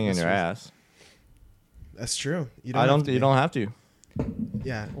put full of something in your mysteries. ass. that's true. You I have don't. to You be. don't have to.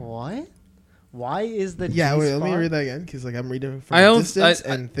 Yeah. What? Why is the Yeah. Wait. G-spot? Let me read that again, because like I'm reading from I a don't- distance,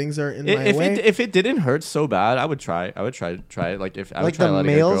 I- and things are in my If way. it didn't hurt so bad, I would try. I would try it. Like if I would Like try the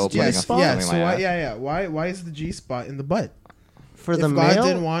letting a male's girl putting a G-spot? thumb yeah. in So my why? ass. Yeah. Why is the G spot in the butt? for If the God male?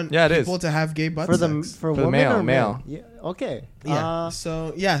 didn't want Yeah, it is. people to have gay butt for the sex. for the women male, or male. men? Yeah. Okay. Yeah.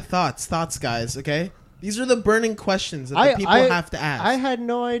 So yeah, thoughts, guys. Okay, these are the burning questions that the people have to ask. I had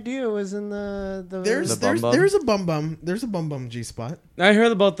no idea it was in the. there's The bum bum? there's a bum bum. There's a bum bum G spot. I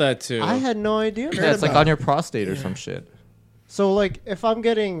heard about that too. I had no idea. Yeah, it's like about on your prostate or Yeah. some shit. So like if I'm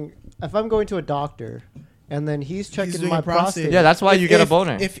going to a doctor, and then he's checking doing my a prostate. prostate. Yeah, that's why you get a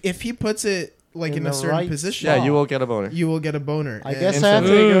boner. If he puts it like In in a the certain right position, Yeah, you will get a boner. you will get a boner. I And guess I have to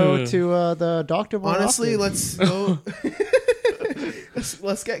go Ugh. to the doctor more honestly, often. let's go.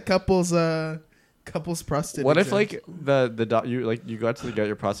 let's get couples prostate. What if exams. like you got to get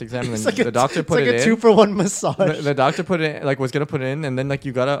your prostate exam and It's then like the doctor put it's it like a in? 2-for-1 massage. The doctor put it in, like was gonna put it in, and then like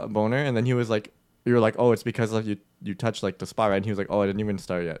you got a boner, and then he was like, you were like, oh, it's because like you touched like the spot, right? And he was like, oh, I didn't even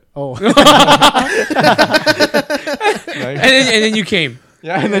start yet. Oh, Right? and then you came.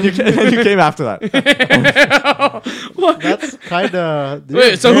 Yeah, and then you came after that. That's kind of.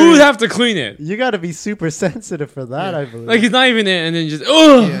 Wait, so who would have to clean it? You got to be super sensitive for that, I believe. Like he's not even in, and then just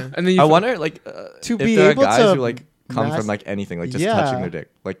oh, Yeah. and then you I wonder, like, To if be there are able guys to who like come mas- from like anything, like just Yeah. touching their dick,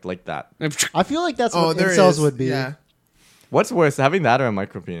 like that. I feel like that's Oh, what there incels is. would be. Yeah. What's worse, having that or a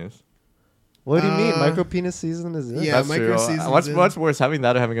micro penis? What do you mean? Uh, Micro penis season is it? Yeah, That's micro true. seasons What's in. what's worse, having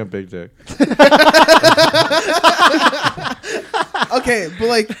that or having a big dick? Okay, but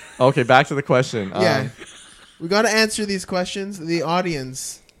like, Okay, back to the question. yeah, we got to answer these questions. The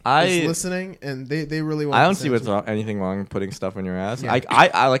audience is I listening, and they really want. I don't this see what's answer. wrong, anything wrong with putting stuff in your ass. Yeah.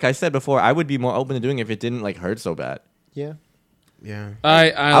 I like I said before, I would be more open to doing it if it didn't like hurt so bad. Yeah. Yeah.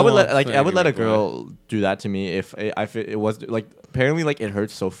 I would won't let I would let a agree with girl do that to me if it was like apparently like it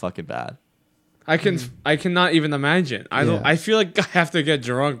hurts so fucking bad. that. I cannot even imagine. I don't. Yeah. I feel like I have to get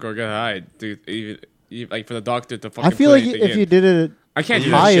drunk or get high, dude. Even like for the doctor to fucking. I feel put like anything if in. you did it I can't do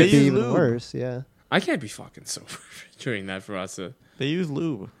Yeah, that high, shit. it'd be use even lube. worse. Yeah. I can't be fucking sober doing that for us. They use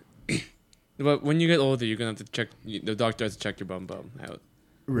lube. But when you get older, you're gonna have to check. The doctor has to check your bum out.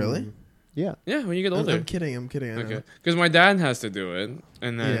 Really? Yeah. Yeah, when you get I'm, older. I'm kidding. I know. Okay, because my dad has to do it,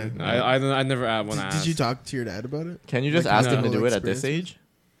 and then Yeah. I never want to ask. Did you talk to your dad about it? Can you just Like, ask no. him to do it at this age?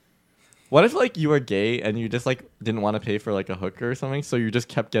 What if like you were gay and you just like didn't want to pay for like a hooker or something, so you just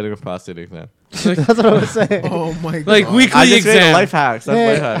kept getting a prostate exam? That's what I was saying. Oh my god! Like weekly I just made exam. a life hacks. That's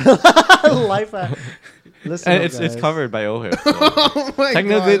Hey. life hacks. Life hack. Listen, And up, it's guys. covered by OHIP. So. Oh my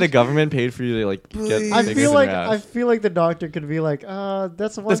Technically, god! the government paid for you to like Please. get I fingers feel in like your I ass. feel like the doctor could be like,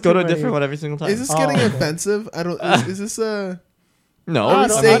 that's one. Let's go too to a many. different one every single time. Is this Oh, getting okay. offensive? I don't. Is this no, I Are we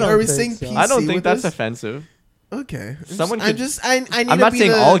don't- saying? I Are we think saying so. PC? I don't think with that's this? offensive. Okay. Someone I'm could- just. I need I'm to not be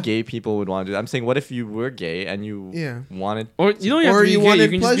saying the, all gay people would want to do that. I'm saying what if you were gay and you Yeah. wanted Or you don't have Or to be you gay.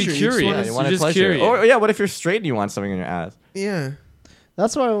 wanted You can just be pleasure. You just curious. wanted- yeah, you You're wanted just pleasure. curious. Or yeah, what if you're straight and you want something in your ass? Yeah.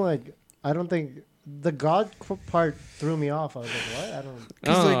 That's why I'm like, I don't think the God part threw me off. I was like, what? I don't.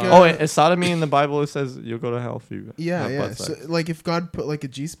 'Cause, like, Oh. Oh, in sodomy in the Bible it says you'll go to hell if you Yeah. have Yeah. butt So, sex. like, if God put like a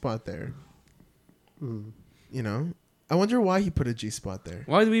G spot there, Mm. you know, I wonder why he put a G spot there.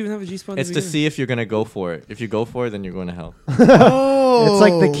 Why do we even have a G spot? It's to see if you're gonna go for it. If you go for it, then you're going to hell. Oh, It's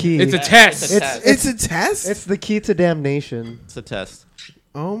like the key. It's a test. It's a test. It's the key to damnation. It's a test.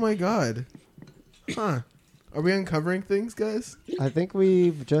 Oh my god. Huh. Are we uncovering things, guys? I think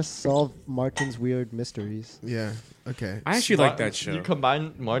we've just solved Martin's weird mysteries. Yeah. Okay. I actually like that show. You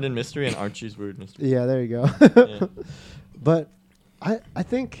combine Martin Mystery and Archie's Weird Mystery. Yeah, there you go. Yeah. But I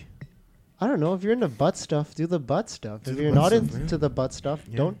think I don't know if you're into butt stuff, do the butt stuff. Do If the you're butt not stuff, into yeah. the butt stuff,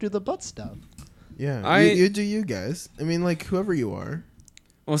 Yeah. don't do the butt stuff. Yeah. You do you guys. I mean, like, whoever you are.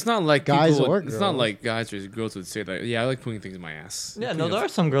 Well, it's not like Guys people or would, It's not girls. like guys or girls would say that. Yeah, I like putting things in my ass. Yeah, You no, know. there are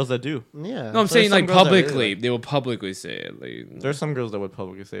some girls that do. Yeah. No, I'm There's saying some like girls that really publicly. like- They will publicly say it. Like, There's some girls that would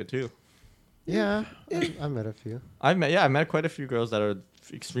publicly say it too. yeah. I met a few. I met quite a few girls that are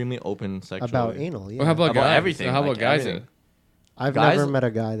extremely open sexually. About anal, yeah. Or how about, About guys? everything, Or how about like guys? everything. I've guys- never met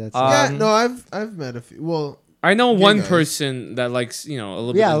a guy that's Yeah. Um, No, I've met a few. Well, I know Gay one guys. person that likes a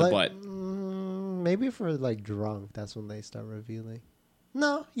little yeah, bit in like, the butt. maybe for like drunk, that's when they start revealing.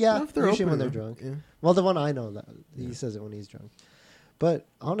 No, yeah, if they're usually open when they're enough. drunk. Yeah. Well, the one I know that he says it when he's drunk. But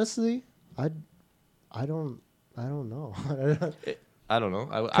honestly, I don't know I don't know.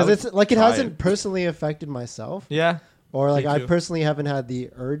 I because would it's like it try hasn't personally affected myself, Yeah. or like Me I too. personally haven't had the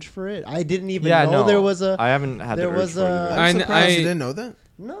urge for it. I didn't even Yeah, know no. there was a I haven't had there the urge was for it a- either. I'm I- surprised you I- didn't know that.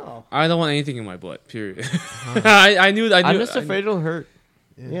 no. I don't want anything in my butt. Period. I knew. I'm just afraid it'll hurt.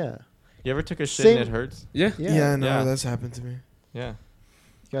 Yeah. You ever took a shit Same- and it hurts? Yeah. Yeah. Yeah. No, Yeah. that's happened to me. Yeah.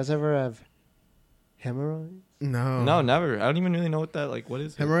 You guys ever have hemorrhoids? No. No, never. I don't even really know what that like. What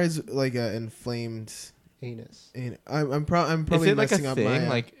is it? Hemorrhoids like inflamed. Anus. I'm probably Is it like a messing up thing my.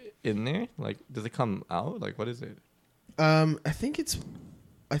 like in there? Like, does it come out? Like, what is it? I think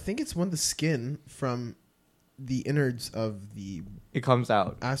it's when the skin from the innards of the It comes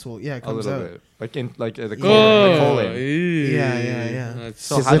out asshole. Yeah, it a comes little out. bit, like in like the Yeah. colon. Oh, The colon. Yeah. That's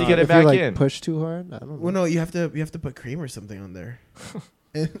So Because how do you if- get it if back you, like, in? Push too hard? I don't know. Well, no, you have to put cream or something on there.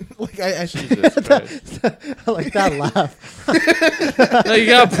 And, like I should. Jesus Christ. I like that laugh. no, you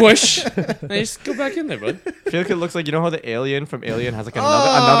gotta push. No, you just go back in there, bud. I feel like it looks like, you know how the alien from Alien has like Oh,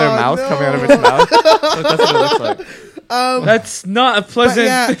 another mouth no. coming out of its mouth? That's what it looks like. That's not a pleasant.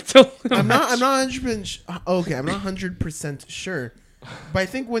 yeah, thing to I'm not 100%. Okay, I'm not 100% sure. But I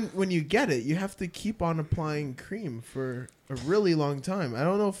think when you get it, you have to keep on applying cream for a really long time. I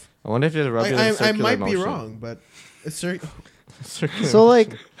don't know if I wonder if you have to rub it in I circular might be motion. wrong, but it's Circular So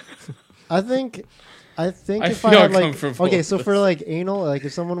like, I think I if feel I had like uncomfortable okay, with so for like anal, like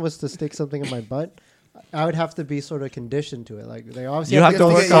if someone was to stick something in my butt, I would have to be sort of conditioned to it. Like they obviously You have to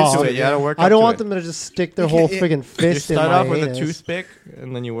go work soft. up to it. You have to work up I don't to want it. them to just stick their You whole can't- friggin' You fist in start my off with a anus. toothpick,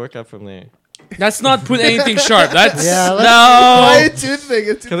 and then you work up from there. That's not put anything sharp. That's Yeah, Why a no. toothpick?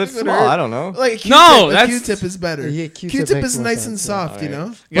 A Because toothpick it's would small. hurt. I don't know. Like a Q-tip, No, a that's- Q-tip is better. Yeah, Q-tip Q-tip makes is more nice sense, and yeah. soft, you Alright.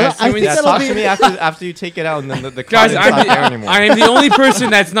 know. Guys, I can we think that'll Talk be- to me after you take it out, and then the Guys, cotton's not there I'm anymore. I am the only person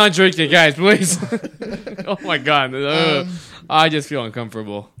that's not drinking. Guys, please. Oh my god. I just feel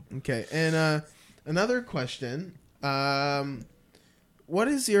uncomfortable. Okay, and another question: what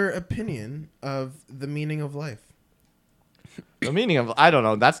is your opinion of the meaning of life? The meaning of I don't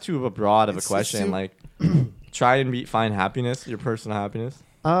know. That's too broad of a It's question. too- Like, try and find happiness, your personal happiness,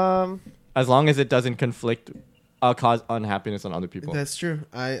 Um, as long as it doesn't conflict, cause unhappiness on other people. That's true.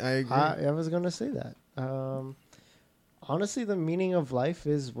 I agree. I was gonna say that. Honestly, the meaning of life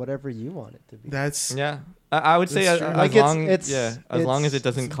is whatever you want it to be. That's Yeah, I would say That's as, true. as Like, long it's- as long as it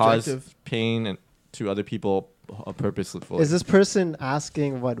doesn't cause subjective. pain to other people purposefully. Is this person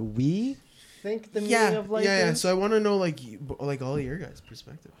asking what we think the meaning of life yeah. is? So I want to know like all your guys'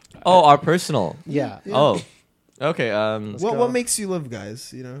 perspective. Oh, our personal. Yeah. Yeah. Oh, okay. Let's What go. what makes you live,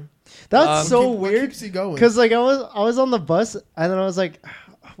 guys? You know, That's so What weird. keeps you going? Because like I was on the bus and then I was like,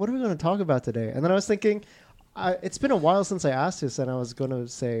 what are we going to talk about today? And then I was thinking, it's been a while since I asked this, and I was going to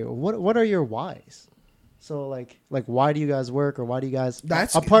say, what are your whys? So like why do you guys work, or why do you guys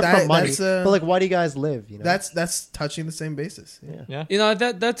apart from money, that's, but like why do you guys live? You know, that's touching the same basis. yeah. Yeah. You know,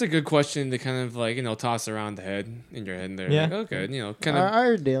 that's a good question to kind of like, toss around the head in your head there. Yeah. Like, okay, kind of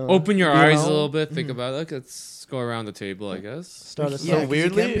Our deal. open your You eyes know? a little bit, think about it. Like, let's go around the table, I guess. Start a So Yeah, 'cause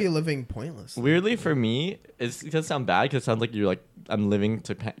weirdly- you can't be living pointless. Weirdly for me, it doesn't sound bad because it sounds like you're like I'm living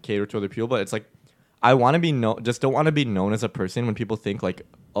to cater to other people, but it's like I want to be just don't want to be known as a person when people think like,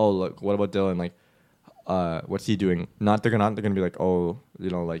 oh look, what about Dylan? Like, what's he doing? They're gonna be like, oh,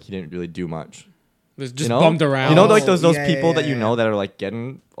 like he didn't really do much. Just You know? bummed around. You know, like those Yeah, people yeah, that you yeah. know that are like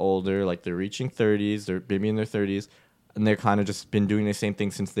getting older, like they're reaching 30s, they're maybe in their 30s, and they're kind of just been doing the same thing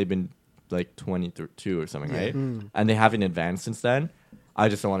since they've been like 22 or something, right? And they haven't advanced since then. I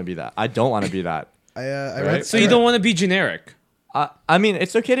just don't want to be that. I don't want to be that. I Right? read, So you don't want to be generic. I mean,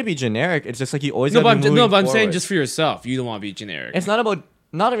 it's okay to be generic. It's just like you always No, gotta but be I'm, moving no, but I'm saying forward. just for yourself. You don't want to be generic. It's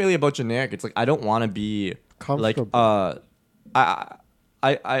not really about generic. It's like I don't want to be like Comfortable.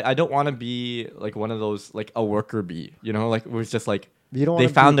 I don't want to be like one of those like a worker bee, like where it's just like You don't they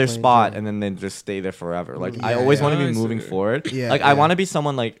wanna found be their plain spot Jane. and then they just stay there forever. Like I Yeah, always yeah. want to I be see. moving forward. Yeah, like I yeah. want to be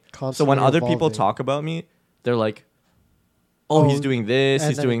someone like so Constantly when other people evolving. talk about me, they're like, oh, Oh, he's doing this, and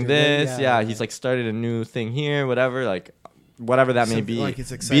he's then doing do that, this, yeah, yeah, yeah. he's like started a new thing here, whatever, like whatever that may Something be. like it's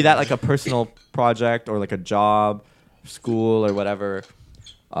Be exciting. that like a personal project or like a job, school or whatever.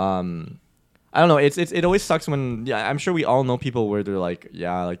 I don't know. It always sucks when I'm sure we all know people where they're like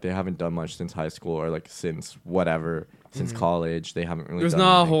like they haven't done much since high school or like since whatever since college they haven't really. There's done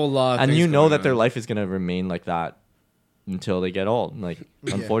not a anything. whole lot. Of and things you know going that their on. life is gonna remain like that until they get old. Like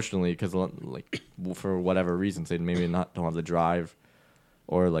unfortunately, because like for whatever reasons they maybe don't have the drive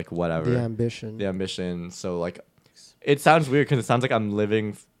or like whatever the ambition. the ambition. So like, it sounds weird because it sounds like I'm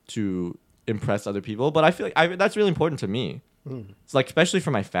living to impress other people, but I feel like that's really important to me. It's like especially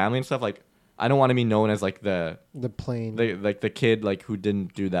for my family and stuff. Like I don't want to be known as like the plain. kid like who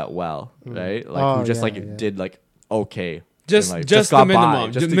didn't do that well, right? Like Oh, who just yeah, like yeah. did like okay. Just- in life, just got the by,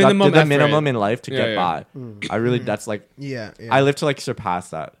 minimum, just the got- minimum did the effort. minimum in life to Yeah, get yeah. by. I really that's like Yeah, I live to like surpass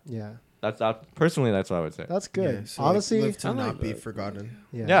that. yeah, That's personally that's what I would say. that's good. Yeah, so, like, Honestly, live to I like not be that. forgotten.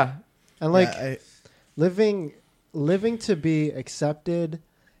 yeah. And like Yeah, living to be accepted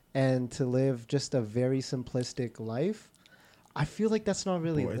and to live just a very simplistic life, I feel like that's not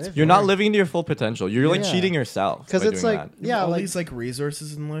really Boy, it's living. You're not living to your full potential. You're like Yeah. cheating yourself because by it's doing like that. yeah, all like these like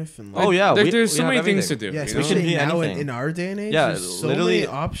resources in life and Oh yeah, Like, we- there's we so have many things to everything. do. yeah, you know? especially do now anything. in our day and age. Yeah, there's so literally- many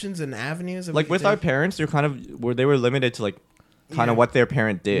options and avenues. That we Like could with our take. parents, they're kind of where they were limited to like kind Yeah. of what their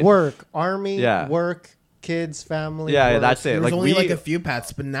parent did. work, army, Yeah. work, kids, family. Yeah, work. that's it. There was Like only we, like a few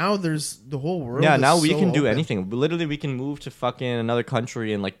paths, but now there's the whole world. yeah, is now we so can do open. anything. Literally, we can move to fucking another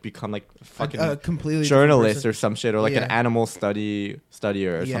country and like become like fucking A completely different journalist person. or some shit, or like an Yeah. animal studier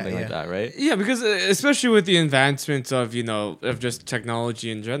or Yeah, something like yeah. that, right? Yeah, because especially with the advancements of of just technology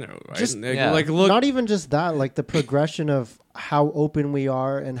in general, right? Just- like, Yeah. like look, Not even just that, like the progression of how open we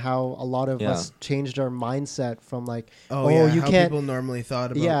are and how a lot of Yeah. us changed our mindset from like, Oh, yeah, you how can't, people normally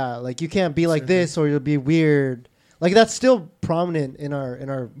thought about. yeah, like you can't be like certain this or you'll be weird. Like that's still prominent in our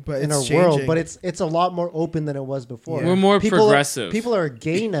But in it's our world, changing. but it's a lot more open than it was before. Yeah. we're more People progressive. People are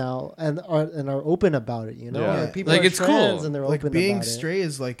gay now and are open about it. You know, Yeah. Like, people Like, are it's trans cool. and they're like open being about it. straight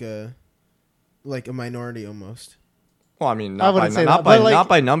is like a minority almost. Well, I mean, I wouldn't say not that, by but, like- not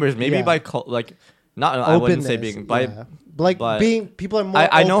by numbers, maybe Yeah. by like not. I wouldn't say openness, being by. yeah. Like but being people are more.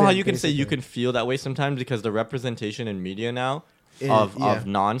 I know how open, you can say you basically. can feel that way sometimes because the representation in media now Yeah, of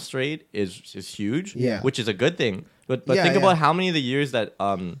non-straight is huge, Yeah. which is a good thing. But Yeah, think yeah. about how many of the years that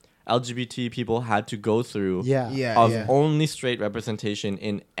LGBT people had to go through Yeah. of yeah. only straight representation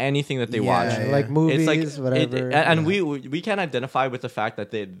in anything that they Yeah, watch. yeah. Like movies, It's like whatever. and we can't identify with the fact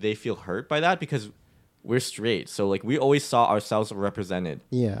that they feel hurt by that because we're straight. So like we always saw ourselves represented,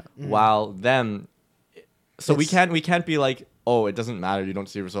 yeah. while them. So It's- we can't be like, oh, it doesn't matter. You don't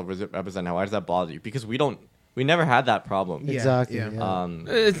see yourself represented. Why does that bother you? Because we never had that problem. Yeah, Exactly. yeah. Yeah.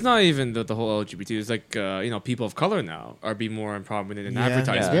 It's not even the whole LGBT. It's like people of color now are being more prominent in Yeah.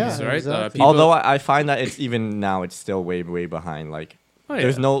 advertisements, Yeah, right? exactly. People- Although I find that it's even now it's still way behind. Like Oh, yeah.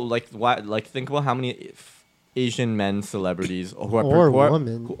 there's no like think about how many Asian men celebrities who are Or who are-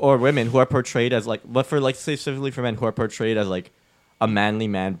 women. or women who are portrayed as like, but for like specifically for men who are portrayed as like a manly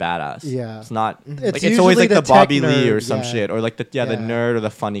man badass. Yeah. It's not. It's Like it's always usually like the tech Bobby Lee nerd, or some yeah. shit, or like the Yeah. nerd or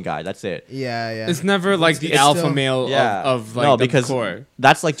the funny guy. That's it. Yeah. It's never like the it's alpha still- male Yeah. of like No, the because core.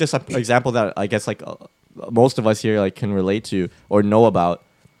 That's like just an example that I guess like most of us here like can relate to or know about.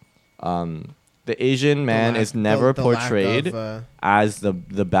 The Asian man is never the lack portrayed of, as the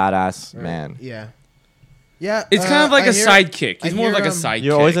badass right. man. Yeah. Yeah. It's kind of like I a hear- sidekick. He's I more hear, like a um, sidekick.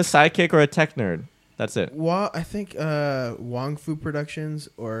 You're always a sidekick or a tech nerd. That's it. I think Wong Fu Productions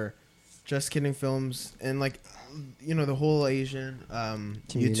or Just Kidding Films and like the whole Asian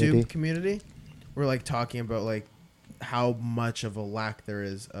Community. YouTube community were like talking about like how much of a lack there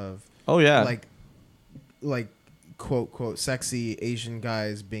is of Oh yeah. like quote sexy Asian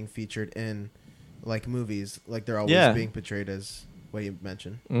guys being featured in like movies, like they're always Yeah. being portrayed as what you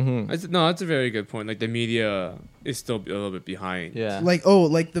mentioned. Mm-hmm. That's a very good point. Like the media is still a little bit behind. Yeah. Like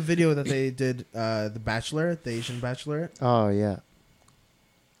the video that they did, the Bachelor, the Asian Bachelor. Oh yeah.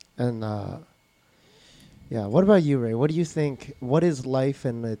 And yeah, what about you, Ray? What do you think? What is life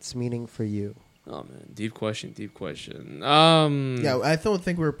and its meaning for you? Oh man, deep question. Yeah, I don't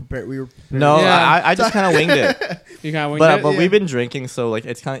think we were prepared. We were prepared. No, Yeah. I just kind of winged it. You kind of But Yeah. we've been drinking, so like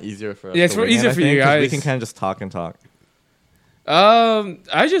it's kind of easier for us. Yeah, it's to wing easier it, I for you think, 'cause We guys. can kind of just talk and talk.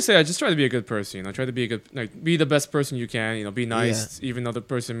 I just try to be a good person. Try to be a good, like, be the best person you can. Be nice, even though the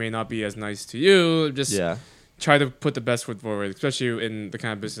person may not be as nice to you. Just Yeah. try to put the best foot forward, especially in the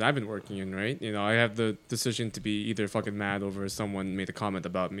kind of business I've been working in. Right? I have the decision to be either fucking mad over someone made a comment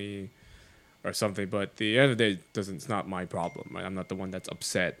about me or something, but at the end of the day, it's not my problem. Right? I'm not the one that's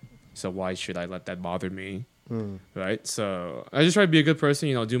upset. So why should I let that bother me? Right? So I just try to be a good person.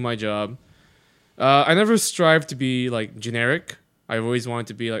 Do my job. I never strive to be like generic. I've always wanted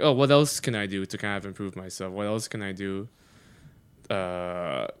to be like, oh, what else can I do to kind of improve myself? What else can I do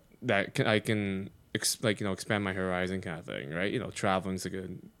I can expand my horizon kind of thing, right? Traveling's a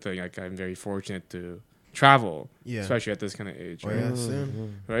good thing. Like I'm very fortunate to travel, Yeah. especially at this kind of age, Oh, right? yeah,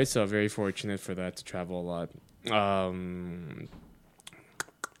 soon. Right? So very fortunate for that to travel a lot.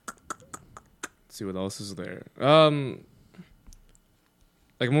 Let's see what else is there.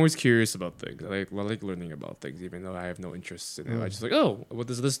 Like I'm always curious about things. I like learning about things, even though I have no interest in it. I just like, oh, what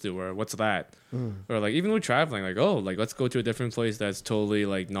does this do, or what's that, or like even with traveling, like, oh, like let's go to a different place that's totally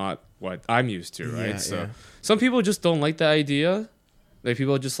like not what I'm used to, right? Yeah, So yeah. some people just don't like the idea. Like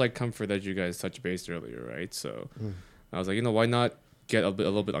people just like comfort that you guys touched base earlier, right? So I was like, why not get a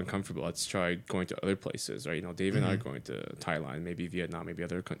little bit uncomfortable? Let's try going to other places, right? Dave and I are going to Thailand, maybe Vietnam, maybe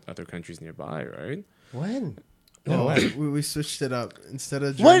other countries nearby, right? When? Oh, we switched it up instead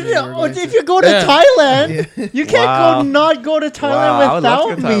of What? Germany, we're going If to- you go to Yeah. Thailand, you can't Wow. not go to Wow, Thailand I would love to without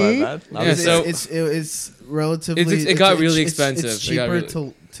go to me. Thailand, man. Yeah, it's, so- it's relatively. it got really expensive. It's It got cheaper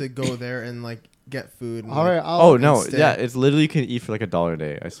really- to go there and like get food. And, All right, like, Oh no, Instead. yeah, it's literally you can eat for like $1 a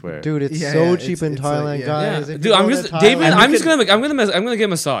day. I swear. dude, it's Yeah, so yeah, cheap it's- in it's like, Thailand, yeah. guys. If Dude, you I'm go to just Thailand- David. And I'm you just gonna get a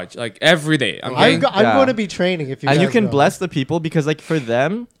massage like every day. I'm I'm getting, Yeah. going to be training if you. And you guys can go. bless the people because like for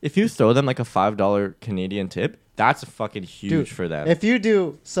them, if you throw them like a $5 Canadian tip, that's fucking huge Dude, for them. If you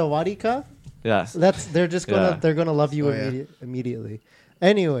do sawadika, yeah. they're just gonna Yeah. love you Oh, yeah. immediately.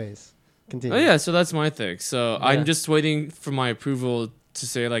 Anyways, continue. Oh yeah, so that's my thing. So Yeah. I'm just waiting for my approval to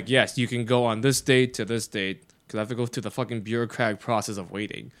say like, yes, you can go on this date to this date, because I have to go through the fucking bureaucratic process of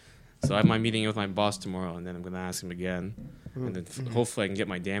waiting. So I have my meeting with my boss tomorrow, and then I'm gonna ask him again, and then hopefully I can get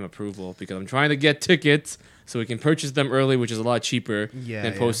my damn approval, because I'm trying to get tickets so we can purchase them early, which is a lot cheaper Yeah,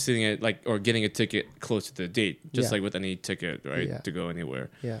 than yeah. posting it or getting a ticket close to the date, just Yeah. like with any ticket, right, Yeah. to go anywhere.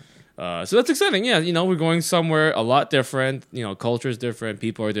 Yeah. So that's exciting. Yeah, we're going somewhere a lot different. Culture is different,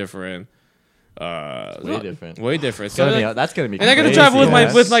 people are different. Way different. Way different. It's gonna So be, that's gonna be. and I got to crazy. travel with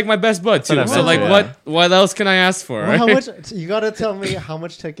yes. my best bud too. That's So an like, adventure, what else can I ask for? Well, how right? much? You gotta tell me how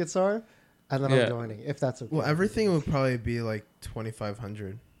much tickets are, and then Yeah. I'm joining. If that's okay. Well, everything would probably be like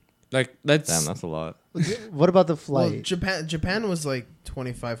 2,500. Like that's Damn, that's a lot. What about the Well, flight? Japan was like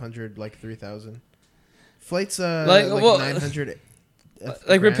 2,500, like 3,000. Flights Like, like well, 900.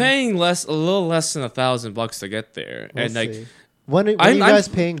 like we're paying a little less than $1,000 to get there, We'll and like, see. When are I'm- you I'm- guys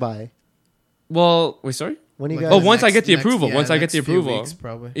paying by? well, wait, sorry. When are you Like guys? Oh, once I get the approval, yeah, once I get next the few approval. weeks,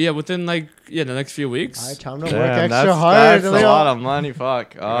 probably. Yeah, within like the next few weeks. Alright, time to work Damn, extra that's, hard. That's a Leo. lot of money.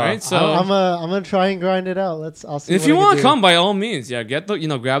 Fuck. Right, so I'm gonna try and grind it out. I'll see. if what you I can want do. to come, by all means, yeah, get the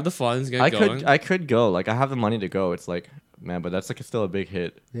grab the funds, get going. I could go. Like I have the money to go. It's like, man, but that's like still a big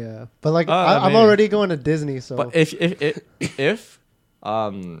hit. Yeah, but like I I'm mean- already going to Disney, so But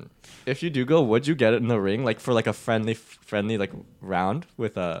if you do go, would you get it in the ring like for like a friendly like round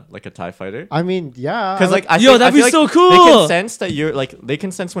with a TIE fighter? I mean, yeah. Because like I Yo, think- that'd I feel be so like cool. They can sense that you're like they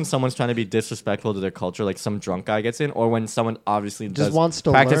can sense when someone's trying to be disrespectful to their culture, like some drunk guy gets in, or when someone obviously Just does wants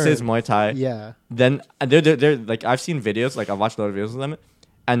to practices learn. Muay Thai. yeah. Then they're like I've seen videos, like I've watched a lot of videos of them,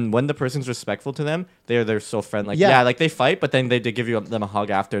 and when the person's respectful to them, they're so friendly. Like Yeah. yeah, like they fight, but then they give them a hug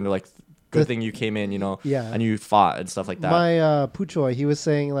after, and they're like, "Good The- thing you came in," Yeah. and you fought and stuff like that. My Puchoy, he was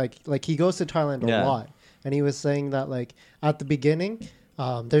saying like he goes to Thailand a Yeah. lot, and he was saying that like at the beginning,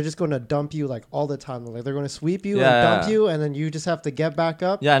 they're just going to dump you like all the time. Like they're going to sweep you and dump Yeah. you, and then you just have to get back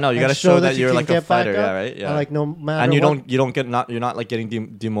up. Yeah, no, you and got to show that you you're can like a get back fighter, up, yeah, right? Yeah. And, like no matter And what, you don't get you're not like getting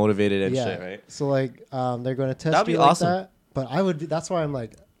demotivated and shit, right? So like they're going to test That'd be you like awesome. that. But that's why I'm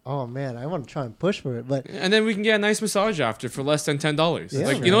like, oh man, I want to try and push for it. But And then we can get a nice massage after for less than $10. Yeah,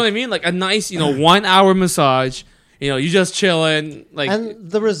 like man. you know what I mean? Like a nice 1 hour massage. You just chilling. Like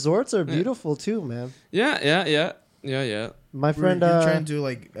and the resorts are beautiful too, man. yeah. My We're friend, trying to do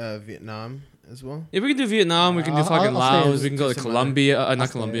like Vietnam as well. Yeah, we can do Vietnam. We can do I'll fucking stay in- Laos. We can go to Just Colombia. I'll Not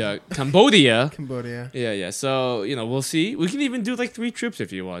stay Colombia. Cambodia. Cambodia. Yeah. So we'll see. We can even do like 3 trips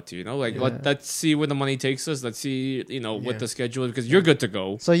if you want to. Like Yeah. let's see where the money takes us. Let's see Yeah. what the schedule is because you're good to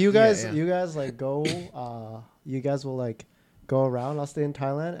go. so you guys, yeah. you guys like go. You guys will like go around. I'll stay in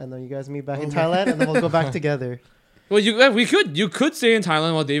Thailand, and then you guys meet back in Oh, Thailand, and then we'll go back together. Well, you could stay in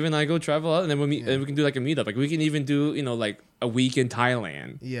Thailand while Dave and I go travel out, and then and we can do like a meetup. Like we can even do like a week in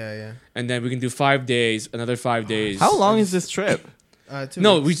Thailand, Yeah. and then we can do 5 days, another 5 days. How long is this trip? 2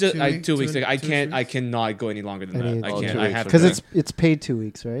 No, weeks, we just 2 weeks, 2 weeks. Like, I 2 can't. I weeks. cannot go any longer than Any- that. I Oh, can't. 2 I weeks, have Because to. it's paid 2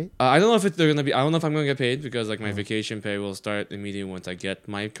 weeks, right? I don't know if they're gonna be. I don't know if I'm gonna get paid because like my vacation pay will start immediately once I get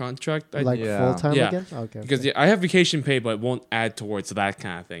my contract. Like Yeah. full time Yeah. again? Okay. Because okay. I have vacation pay, but it won't add towards that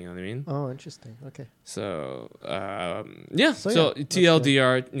kind of thing. You know what I mean? Oh, interesting. Okay. So So, So yeah, that's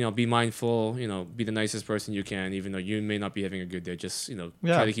TLDR, be mindful. Be the nicest person you can, even though you may not be having a good day. Just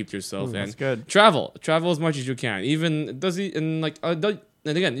try to keep to yourself That's and good. travel as much as you can. Even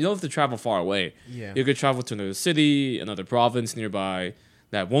and again, you don't have to travel far away. Yeah. You could travel to another city, another province nearby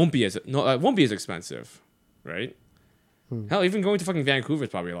that won't be as expensive, right? Hell, even going to fucking Vancouver is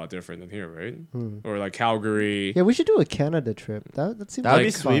probably a lot different than here, right? Or like Calgary. Yeah, we should do a Canada trip. That seems That would like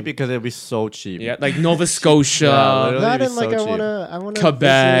be fun. sweet because it'd be so cheap. Yeah, like Nova Scotia. Yeah, literally. Not it'd in be like so I cheap. want to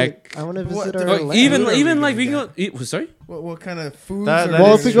Quebec. I want to What visit the- our Oh, land. even What are we even like gonna we can go. Sorry. What kind of foods? That are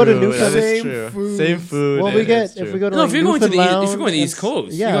Well, is if we go to true. Newfoundland- That is Same true. food. Same food. Well, we it get is if true. we go to No, like if you're going to the Newfoundland if you're going to the East and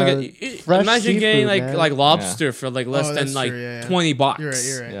Coast, yeah, you're gonna get, fresh imagine getting seafood, like man. like lobster for like less Oh, than that's like true, yeah. $20.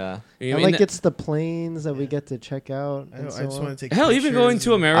 You're right. Yeah. You know and what I like mean? it's the planes that we get to check out. I And know, so I just on. want to take. Hell, even going pictures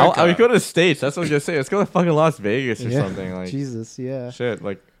to and- America. I would go to the States. That's what I was gonna say. Let's go to fucking Las Vegas or Yeah. something. Like Jesus, yeah. shit.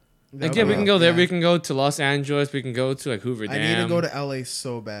 Like That would Again, we be- can go there. yeah. We can go to Los Angeles. We can go to like Hoover I Dam. need to go to LA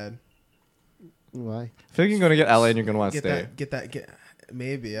so bad. Why? I feel like you're gonna get LA and you're gonna want to Get stay. that.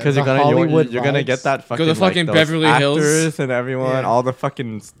 Maybe. Because The you're gonna Hollywood you're gonna vibes. get that fucking to fucking those Beverly Hills. actors and everyone, Yeah. all the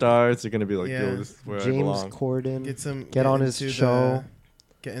fucking stars. You're gonna be like, Yeah. yo, this is where I James belong. Corden, get on his into show.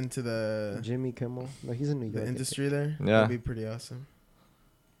 Get into the Jimmy Kimmel. No, he's in New the York. industry there. Yeah. That'd be pretty awesome.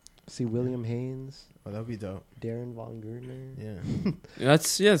 See William Haynes, Oh, that'd be dope. Darren Von Gardner. Yeah.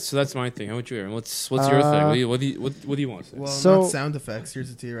 So that's my thing. How about you, Aaron? What's your thing? What do you want to say? Well, So- not sound effects. Here's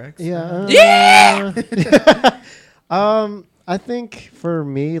a T-Rex. Yeah. I think for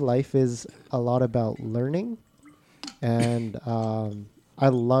me, life is a lot about learning, and I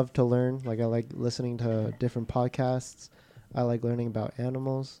love to learn. Like I like listening to different podcasts. I like learning about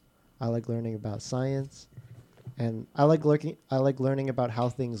animals. I like learning about science, and I like learning about how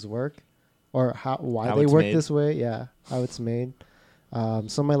things work, or why How they it's work made. this way. Yeah, how it's made.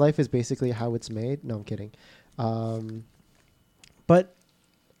 So my life is basically how it's made. No, I'm kidding. But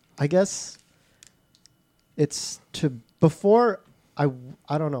I guess it's before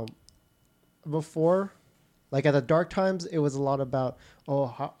I don't know. Before, like at the dark times, it was a lot about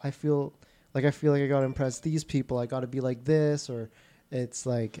how I feel like I gotta impress these people. I gotta be like this, or it's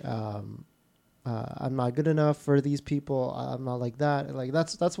like I'm not good enough for these people. I'm not like that. Like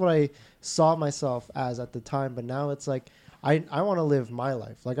that's what I saw myself as at the time. But now it's like I want to live my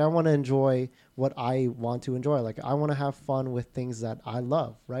life. Like I want to enjoy what I want to enjoy. Like I want to have fun with things that I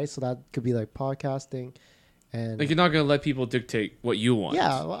love. Right. So that could be like podcasting, and Like you're not gonna let people dictate what you want.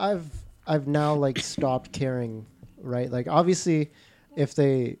 yeah, well, I've now like stopped caring. Right. Like obviously, if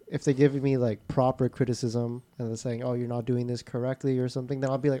they give me like proper criticism and they're saying, oh, you're not doing this correctly or something, then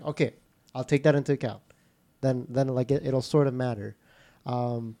I'll be like, okay, I'll take that into account. Then like it'll sort of matter.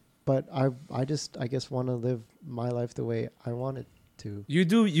 But I guess want to live my life the way I want it to. You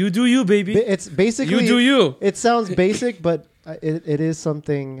do you, baby. It's basically You do you. It sounds basic, but it is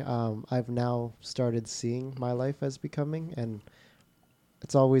something I've now started seeing my life as becoming, and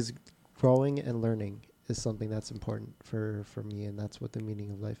it's always growing and learning is something that's important for me, and that's what the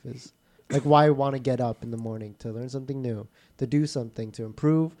meaning of life is. Like why I want to get up in the morning to learn something new, to do something, to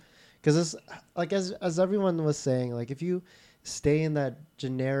improve. Because it's like as everyone was saying, like if you stay in that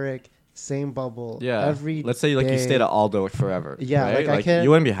generic same bubble every let's say like you day- stayed at Aldo forever. Yeah, right? like, I can't- you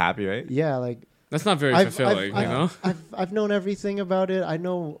wouldn't be happy, right? yeah, like That's not very fulfilling, you know? I've known everything about it. I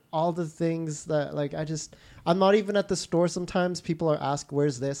know all the things that like I'm not even at the store sometimes. People are ask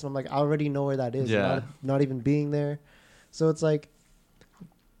where's this, and I'm like I already know where that is. Yeah. Not even being there, so it's like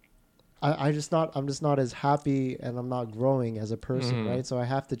I'm just not as happy, and I'm not growing as a person, right? So I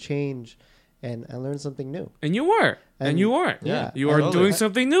have to change and learn something new. And you are. And And- you are. yeah. You are Totally. doing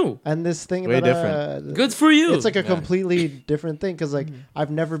something new. And this thing Way that different. Good for you. it's like a Yeah. completely different thing because like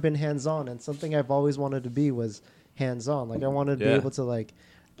I've never been hands on, and something I've always wanted to be was hands on. Like I wanted to be Yeah. able to like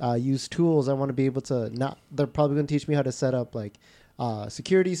use tools. I want to be able to not. They're probably going to teach me how to set up like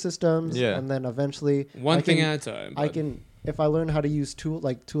security systems, Yeah. and then eventually One I thing can- at a time. I bud. can if I learn how to use tools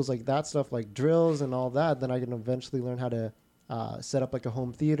like that stuff like drills and all that, then I can eventually learn how to set up like a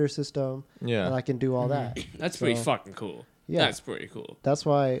home theater system, Yeah. and I can do all that. That's pretty so- fucking cool. Yeah. That's pretty cool. That's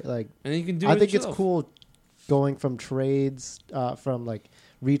why like. And you can do I it think it's yourself. cool going from trades, from like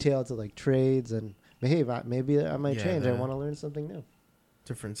retail to like trades, and hey, maybe I might Yeah, change. I the- want to learn something new.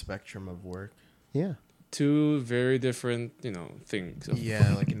 Different spectrum of work. Yeah. Two very different, things.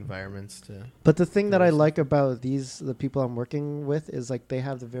 Yeah, like environments to. But the thing that I Yes. like about the people I'm working with is like they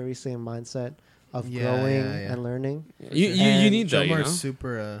have the very same mindset of Yeah, growing yeah, yeah. and learning. You And need that, you know? Jomar's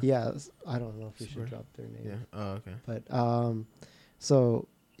super. Yeah, I don't know if we Super. should drop their name. Yeah. Oh, okay. But so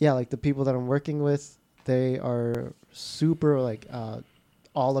yeah, like the people that I'm working with, they are super like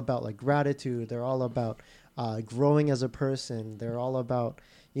all about like gratitude. They're all about growing as a person. They're all about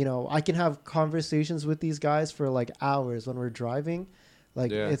I can have conversations with these guys for like hours when we're driving.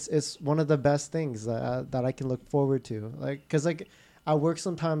 Like Yeah. it's one of the best things that I can look forward to. Like because like at work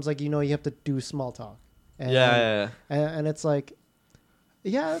sometimes like you have to do small talk. And, yeah. and it's like,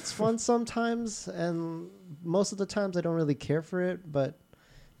 yeah, it's fun sometimes, and most of the times I don't really care for it. But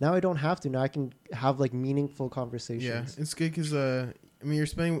now I don't have to. Now I can have like meaningful Yeah, conversations. it's good because you're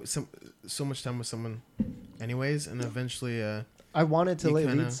spending so much time with someone, anyways, and eventually I wanted to You like,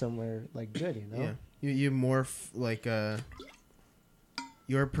 kinda- lead somewhere like good, yeah, you morph like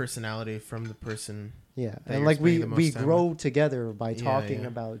your personality from the person. Yeah, that and you're like we spending the we most time grow together by Yeah, talking yeah.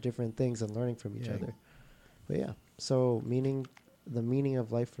 about different things and learning from each Yeah. other. But yeah, so the meaning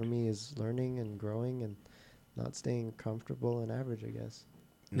of life for me is learning and growing and not staying comfortable and average, I guess,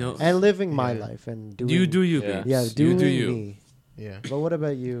 No. and living my Yeah. life and doing You do you, Yeah. babe. yeah You doing do you. me. Yeah. But what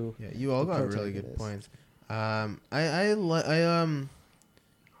about you? Yeah, you all The got really good protagonist. points.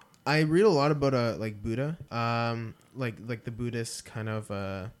 I read a lot about like Buddha, like the Buddhist kind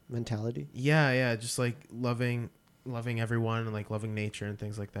of Mentality. yeah, just like loving everyone and like loving nature and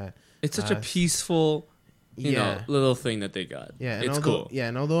things like that. It's such a Uh, peaceful, Yeah, little thing that they got. yeah, and it's although, cool. Yeah,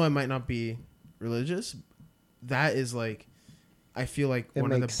 and although I might not be religious, that is like, I feel like It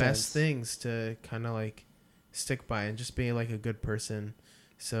one of the makes best sense. things to kind of like stick by and just being like a good person.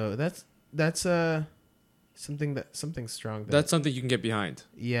 So that's something strong. That's something you can get behind.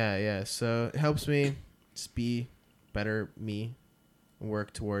 Yeah. So it helps me just be better me and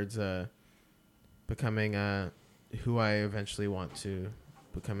work towards becoming who I eventually want to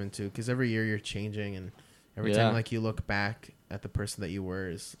become into. Because every year you're changing, and every Yeah. time like you look back at the person that you were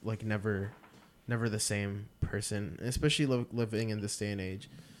is like never the same person. And especially living in this day and age,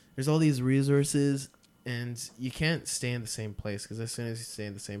 there's all these resources, and you can't stay in the same place. Because as soon as you stay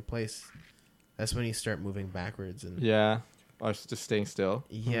in the same place, that's when you start moving backwards. And Yeah. Or it's just staying still.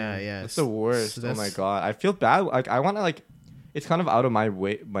 yeah. It's the worst. So Oh my that's- god. I feel bad. Like I want to like, it's kind of out of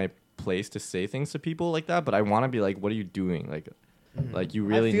my place to say things to people like that. But I want to be like, what are you doing? Like you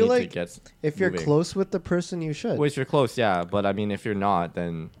really feel need like to get. If you're moving. close with the person, you should. Well, if you're close, yeah. But I mean, if you're not,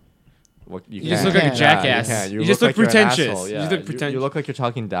 then what you, You can't. just look like a Yeah, jackass. can't. You just look like you're an pretentious. asshole, You Yeah. just look pretentious. You look like you're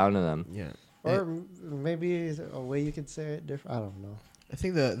talking down to them. Yeah. Or maybe a way you could say it different. I don't know. I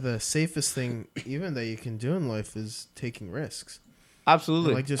think the safest thing even that you can do in life is taking risks. Absolutely.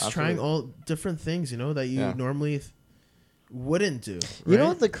 And, like just Absolutely. trying all different things, that you Yeah. normally wouldn't do. You know right?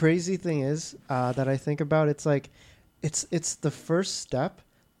 what the crazy thing is that I think about? It's like, it's the first step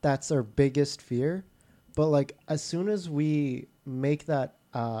that's our biggest fear, but like as soon as we make that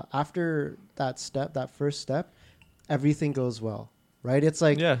after that step, that first step, everything goes well, right? It's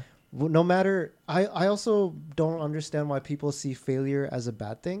like Yeah. no matter. I also don't understand why people see failure as a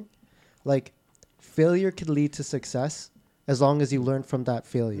bad thing. Like failure could lead to success as long as you learn from that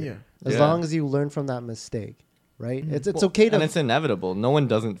failure. Yeah. As Yeah. long as you learn from that mistake, right? It's Well, okay to and it's inevitable. No one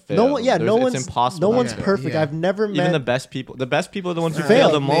doesn't fail. no one, yeah, no It's one's impossible. No not one's to. perfect. Yeah. I've never met Even the best people. The best people are the ones who Fail.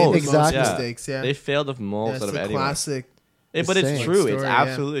 fail the most. Exactly. Yeah. Mistakes, yeah. They fail the most That's out of the anyone. classic. But it's Same. true. It's Story, yeah.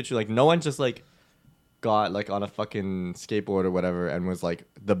 absolutely true. Like no one just like got like on a fucking skateboard or whatever and was like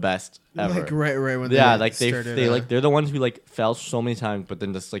the best ever. Like right when Yeah, they like started, they like they're the ones who like fell so many times but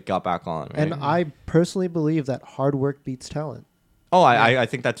then just like got back on. Right? and I personally believe that hard work beats talent. oh, I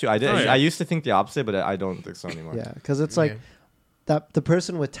think that too. I did. Oh, yeah. I used to think the opposite, but I don't think so anymore. Yeah, because it's like Yeah. that the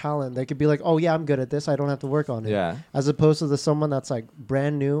person with talent, they could be like, oh yeah, I'm good at this. I don't have to work on it. Yeah. As opposed to someone that's like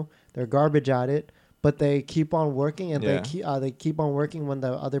brand new, they're garbage at it, but they keep on working and Yeah. they keep on working when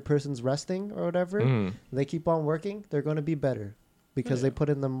the other person's resting or whatever. Mhm. They keep on working. They're going to be better because they put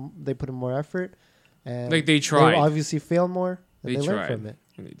in more effort, and Like, they tried. obviously fail more. And They they learn tried. from it.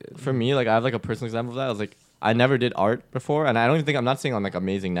 And they did. For me, like I have like a personal example of that. I was like, I never did art before, and I don't even think I'm not saying I'm like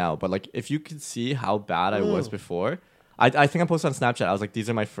amazing now, but like if you could see how bad I was before, I think I posted on Snapchat. I was like, these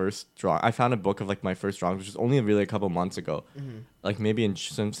are my first draw. I found a book of like my first drawings, which was only really a couple months ago, like maybe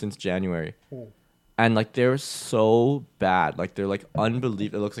since January, and like they're so bad, like they're like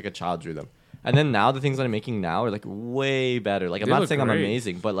unbelievable. It looks like a child drew them. And then now the things that I'm making now are like way better. Like I'm They not look saying I'm great.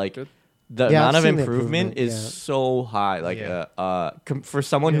 amazing, but like Good. the Yeah, amount I've of seen the improvement is improvement, yeah. so high. Like Yeah. for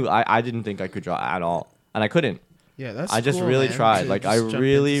someone who I didn't think I could draw at all, and I couldn't. Yeah, that's. I just cool, really man, tried. to Like just I jump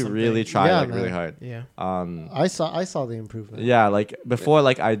really, into really something. tried. Yeah, like really man. hard. Yeah. I saw the improvement. Yeah. Like before,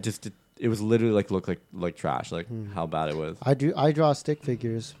 like I just it was literally like looked like trash. Like how bad it was. I draw stick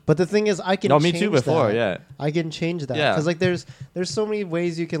figures, but the thing is, I can. No, me too. change Before, that. yeah, I can change that Yeah. because like there's so many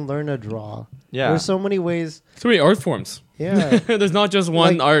ways you can learn to draw. yeah. There's so many ways. So many art forms. Yeah. There's not just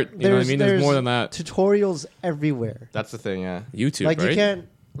one Like, art. You know what I mean? There's more than that. Tutorials everywhere. That's the thing. Yeah. YouTube, like right?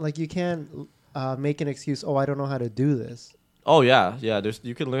 you can't make an excuse. Oh, I don't know how to do this. Oh yeah, yeah. There's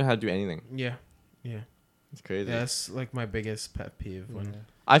you can learn how to do anything. Yeah. Yeah. It's crazy. Yeah, that's like my biggest pet peeve when.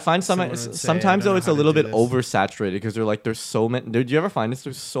 I find Someone would say, sometimes "I don't though know it's how a to little do bit this." oversaturated because they're like there's so many. Do you ever find this?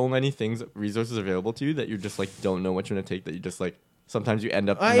 There's so many things, resources available to you that you just like don't know which one to take. That you just like sometimes you end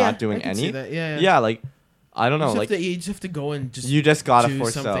up Oh, not doing I can see any. that. Yeah. Yeah, like I don't know, You just have to go and just. you just gotta do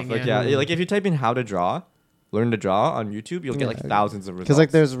force yourself. something, Like yeah. like if you type in how to draw, learn to draw on YouTube, you'll get like Yeah. thousands of results. Because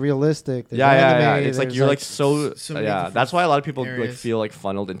like there's realistic. There's yeah. anime, It's like there's, you're like so, so many yeah. different That's why a lot of people like areas. feel like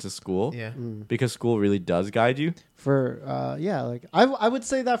funneled into school Yeah. because school really does guide you. for like I would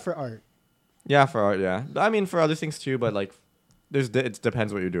say that for art. Yeah, for art, yeah. I mean for other things too, but like it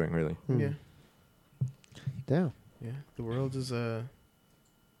depends what you're doing really. Yeah. Damn. Yeah. The world is a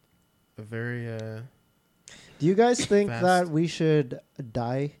very. Do you guys think Fast. that we should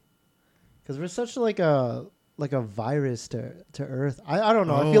die? Because we're such like a virus to Earth. I don't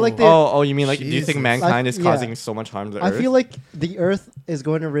know. I feel like they. Oh, you mean like do you think Jesus. mankind is yeah. causing so much harm to I Earth? feel like the Earth is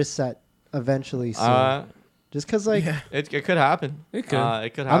going to reset eventually soon. Just because like yeah. it could happen. It could.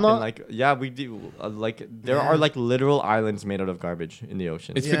 It could I'm happen. not- Like yeah, we do. Like there Yeah. are like literal islands made out of garbage in the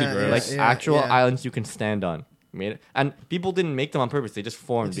ocean. It's pretty Yeah, gross. like yeah, actual yeah. islands you can stand on. Made it, and people didn't make them on purpose. They just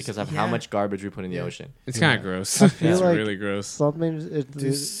formed It's just- because of how yeah. much garbage we put in the Yeah. ocean. It's Yeah. kind of gross. I It's feel like really gross. something.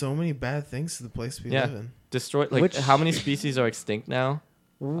 Do so many bad things to the place we Yeah. live in. Destroy like Which- how many species are extinct now?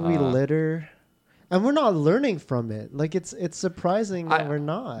 we Uh, litter, and we're not learning from it. Like it's surprising that we're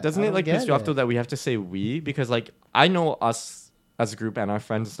not. Doesn't I it don't like piss get you off it. though that we have to say we because like I know us as a group and our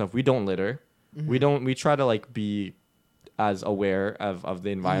friends and stuff. We don't litter. Mm-hmm. We don't. We try to like be as aware of the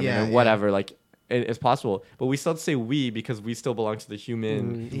environment Yeah, and yeah. whatever like as possible. But we still have to say we because we still belong to the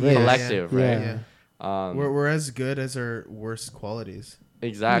human Yeah. collective, Yeah. right? Yeah. We're as good as our worst qualities.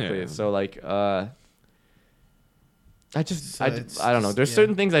 Exactly. Yeah. So like I just So I it's don't know. just- There's yeah.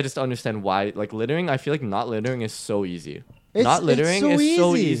 certain things I just don't understand why like littering. I feel like not littering is so easy. It's- not it's littering so is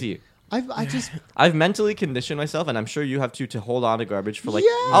so easy. easy. I just I've mentally conditioned myself, and I'm sure you have to hold on to garbage for like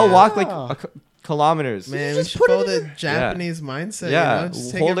Yeah. I'll walk like kilometers. Man, we just should put it follow in the Japanese mindset. yeah, You know?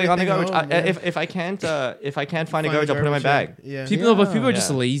 Just take holding on to everything garbage. home, yeah. If I can't find a garbage, I'll put it in my bag. Yeah. People, but people are Yeah.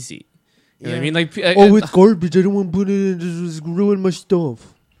 just Yeah. lazy. You know what I mean? Like, Oh, it's garbage. I don't want to put it in. Just ruin my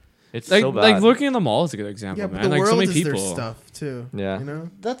stuff. It's like, so bad. like working in the mall is a good example, Yeah, but man. the Like world so many is people. their stuff too. Yeah. You know.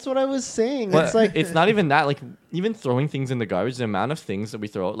 That's what I was saying. But It's like it's not even that. Like even throwing things in the garbage, the amount of things that we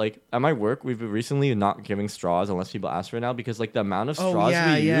throw. Like at my work, we've been recently not giving straws unless people ask for it now because like the amount of Oh, straws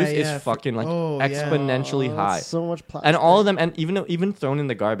yeah, we yeah, use yeah. is fucking like Oh, yeah. exponentially oh, high. so much plastic. And all of them, and even thrown in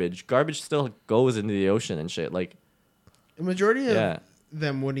the garbage, garbage still goes into the ocean and shit. Like The majority of yeah,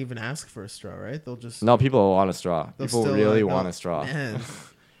 them wouldn't even ask for a straw, right? They'll just no, people want a straw. they'll People still, really like, want oh, a straw. Man.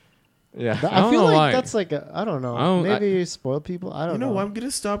 Yeah. I don't feel know like why. that's like I don't know. I don't- Maybe spoiled people. I don't You know. know, I'm gonna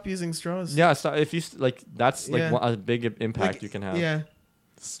stop using straws. Yeah, so if you like, that's like Yeah. a big impact Like, you can have. Yeah.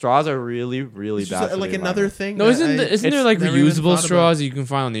 Straws are really, really It's bad. just for like the another environment. thing. No, that isn't I- isn't there it's like never even reusable thought about. straws you can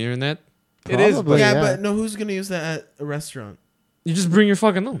find on the internet? It is, Probably, but yeah, yeah. but no, who's gonna use that at a restaurant? You just bring your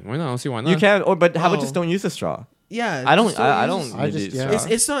fucking own. Why not? I don't see why not. you can. Or but how about Oh. just don't use the straw? Yeah, I don't. just I use- don't. I need just- the yeah.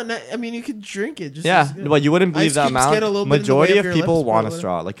 straw. It's not. I mean, you could drink it. Just Yeah, as good. but you wouldn't believe Ice the cubes amount. get a little bit in the Majority way of of your people lips, want a but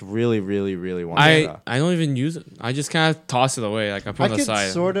straw. Like really, really, really want a I straw. I don't even use it. I just kind of toss it away. Like I put I it on the could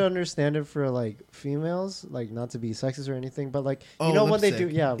side. sort of understand it for like females, like not to be sexist or anything, but like Oh, you know when they do,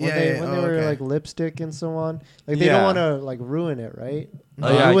 lipstick. yeah, when Yeah, they yeah, when oh, they wear okay. like lipstick and so on, like they Yeah. don't want to like ruin it, right?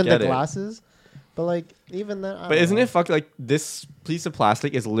 Oh, yeah, I ruin the get it. glasses, but like even then. But isn't it fucked? Like this piece of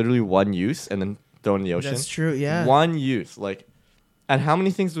plastic is literally one use and then thrown in the ocean. That's true. Yeah. One use. Like, and how many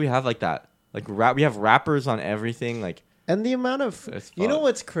things do we have like that? Like we have wrappers on everything. Like And the amount of It's you know fucked.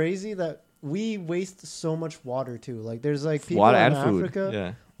 what's crazy that we waste so much water too. Like there's like people water in and food. Africa.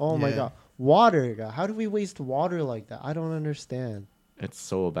 Yeah, Oh my Yeah. god, water! God. How do we waste water like that? I don't understand. it's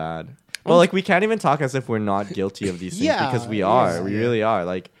so bad. But like we can't even talk as if we're not guilty of these things Yeah, because we are. yeah. We really are.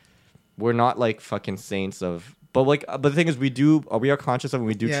 Like we're not like fucking saints of. But like, but the thing is, we are conscious of, and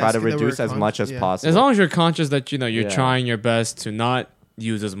we do Yeah, try it's to good that we're reduce as much as yeah. possible. As long as you're conscious that you're Yeah. trying your best to not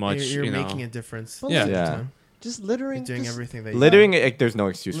use as much. You're you know. making a difference. Well, Yeah. all the Yeah. time. Just You're littering. doing just- everything that you littering, like, there's no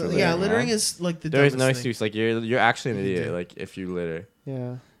excuse for littering. Yeah, littering man. is like the. There is no dumbest thing. excuse. Like you're actually an You can idiot. do. Like if you litter.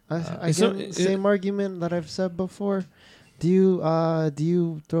 Yeah, I So, get same argument that I've said before. Do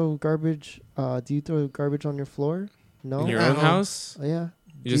you throw garbage? Do you throw garbage on your floor? No. In your At own home. house, Yeah.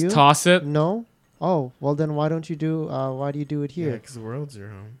 you Do just toss it. No. Oh well, then why don't you do? Why do you do it Yeah, here? because the world's your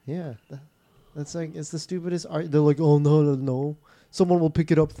home. Yeah. That's like it's the stupidest. They're like, oh no, someone will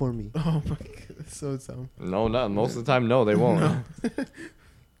pick it up for me. Oh my god, that's so dumb. No, not most of the time. No, they won't. No.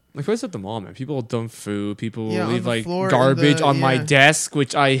 Like first at the mall, man. People dump food. People Yeah, on leave the like floor and garbage the- on my yeah. desk,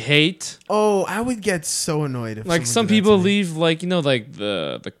 which I hate. Oh, I would get so annoyed if Like someone some did that to people me. leave like like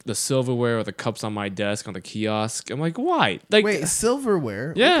the silverware or the cups on my desk on the kiosk. I'm like, why? Like Wait,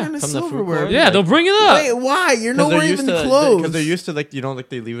 silverware? Yeah. What kind of From the food silverware? court? yeah, they'll bring it up. Wait, why? You're nowhere even Because close. they're used to like like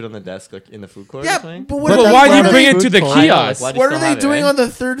they leave it on the desk like in the food court. or Yeah, something. but But what, are But they, why do what you are bring they- it to the Food court. I know, like, kiosk? why do you What still are they have it, doing eh? on the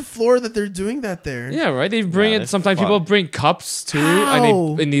third floor that they're doing that there? Yeah, right. They bring Yeah, it. that's Sometimes people fucked. bring cups too,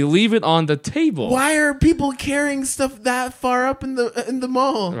 How? and they leave it on the table. Why are people carrying stuff that far up in the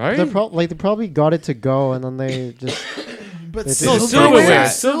mall? Right? They probably got it to go, and then they just. But It's- No, It's silverware, silverware.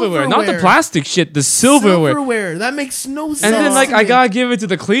 silverware, not the plastic shit. The silverware. Silverware. That makes no sense. And then like to I me. gotta give it to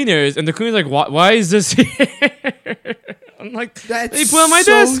the cleaners, and the cleaner's like, why is this here? I'm like, That's they put it on my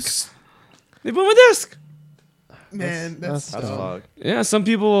so desk. They put it on my desk. Man, that's That's dumb. fucked. Yeah, some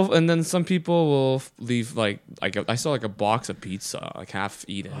people, and then some people will leave like I saw like a box of pizza, like half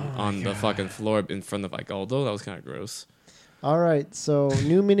eaten, on the fucking floor in front of like. Although that was kind of gross. All right, so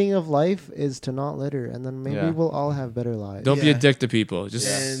new meaning of life is to not litter, and then maybe Yeah. we'll all have better lives. Don't be a Yeah. dick to people. Just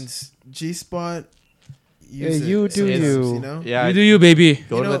And G Spot. Yeah, you do you. You know. Yeah, you do you, baby.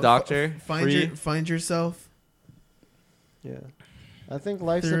 go You to know, the doctor. Find free. find yourself. Yeah, I think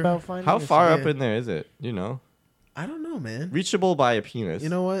life's They're- about finding. How far yourself. up in there is it? You know, I don't know, man. reachable by a penis. You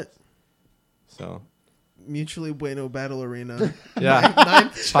know what? So Mutually Bueno Battle Arena. yeah,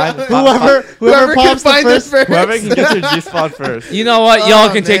 Ninth Find- challenge. Whoever can pops the find first. it first. whoever can get their G spot first. You know what? Y'all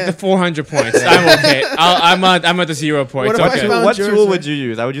Oh, can take man. the 400 points. I'm okay. I'm at the 0 points. What if I Okay. found What yours, tool right? would you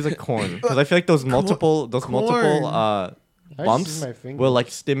use? I would use like corn because I feel like those multiple corn. I just bumps use my finger. will like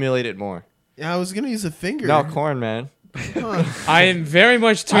stimulate it more. Yeah, I was gonna use a finger. No, corn, man. Huh. I am very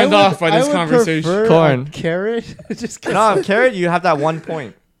much I turned would- off by I this would conversation. prefer Corn. a carrot. Just 'cause No, carrot. You have that 1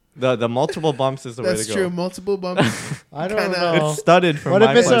 point. The multiple bumps is the way That's to true. go. Multiple bumps. I don't kinda- know. It's studded from What if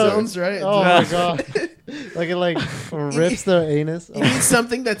my it's point a- of view. Sounds right. Oh Yeah. my god! Like it rips the anus. You need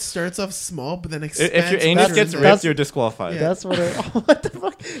something that starts off small but then expands. If your anus better gets in ripped, there. you're disqualified. Yeah. That's what a what the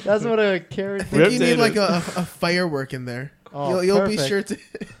fuck? That's what a carrot. I think Ripped you need anus. like a firework in there. Oh, you'll be perfect. sure to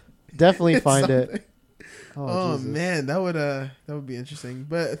Definitely hit find something. it. Oh Jesus. man, that would be interesting.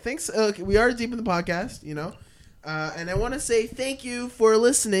 But thanks. We are deep in the podcast, you know. And I want to say thank you for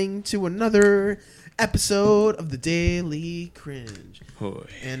listening to another episode of the Daily Cringe. Hoy.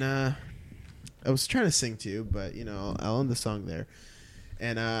 And I was trying to sing to you, but I'll end the song there.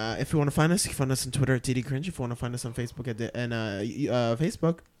 And if you want to find us, you can find us on Twitter at DD Cringe. If you want to find us on Facebook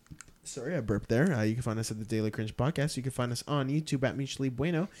Facebook. Sorry, I burped there. You can find us at the Daily Cringe Podcast. You can find us on YouTube at Mutually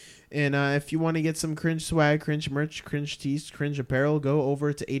Bueno. And if you want to get some cringe swag, cringe merch, cringe tees, cringe apparel, go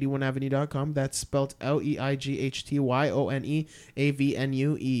over to 81avenue.com. That's spelled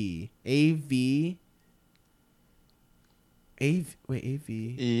LEIGHTYONEAVNUE.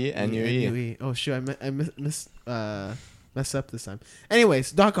 ENUE. Oh, shoot. Messed up this time.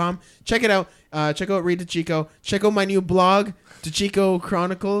 Anyways, .com. Check it out. Check out Read DeChico. Check out my new blog, DeChico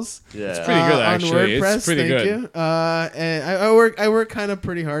Chronicles. Yeah. It's pretty good, actually. On WordPress. It's pretty Thank good. you. And I work kind of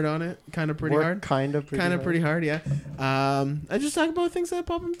pretty hard on it. Kind of pretty hard. Kind of Pretty hard, yeah. I just talk about things that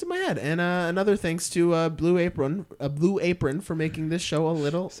pop into my head. And another thanks to Blue Apron for making this show a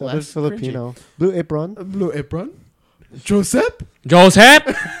little So less there's Filipino. Blue Apron. Blue Apron. Joseph. Joseph!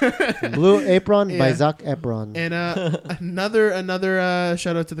 Blue Apron by Yeah. Zac Efron. And another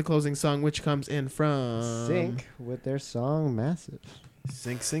shout out to the closing song, which comes in from Sync with their song Massive.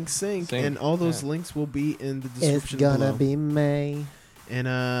 Sync. Sync, And all those yeah. links will be in the It's description gonna below. be May. And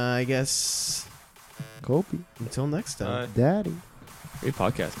I guess Kobe. until next time. Daddy. Great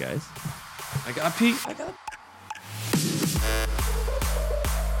podcast, guys. I got pee.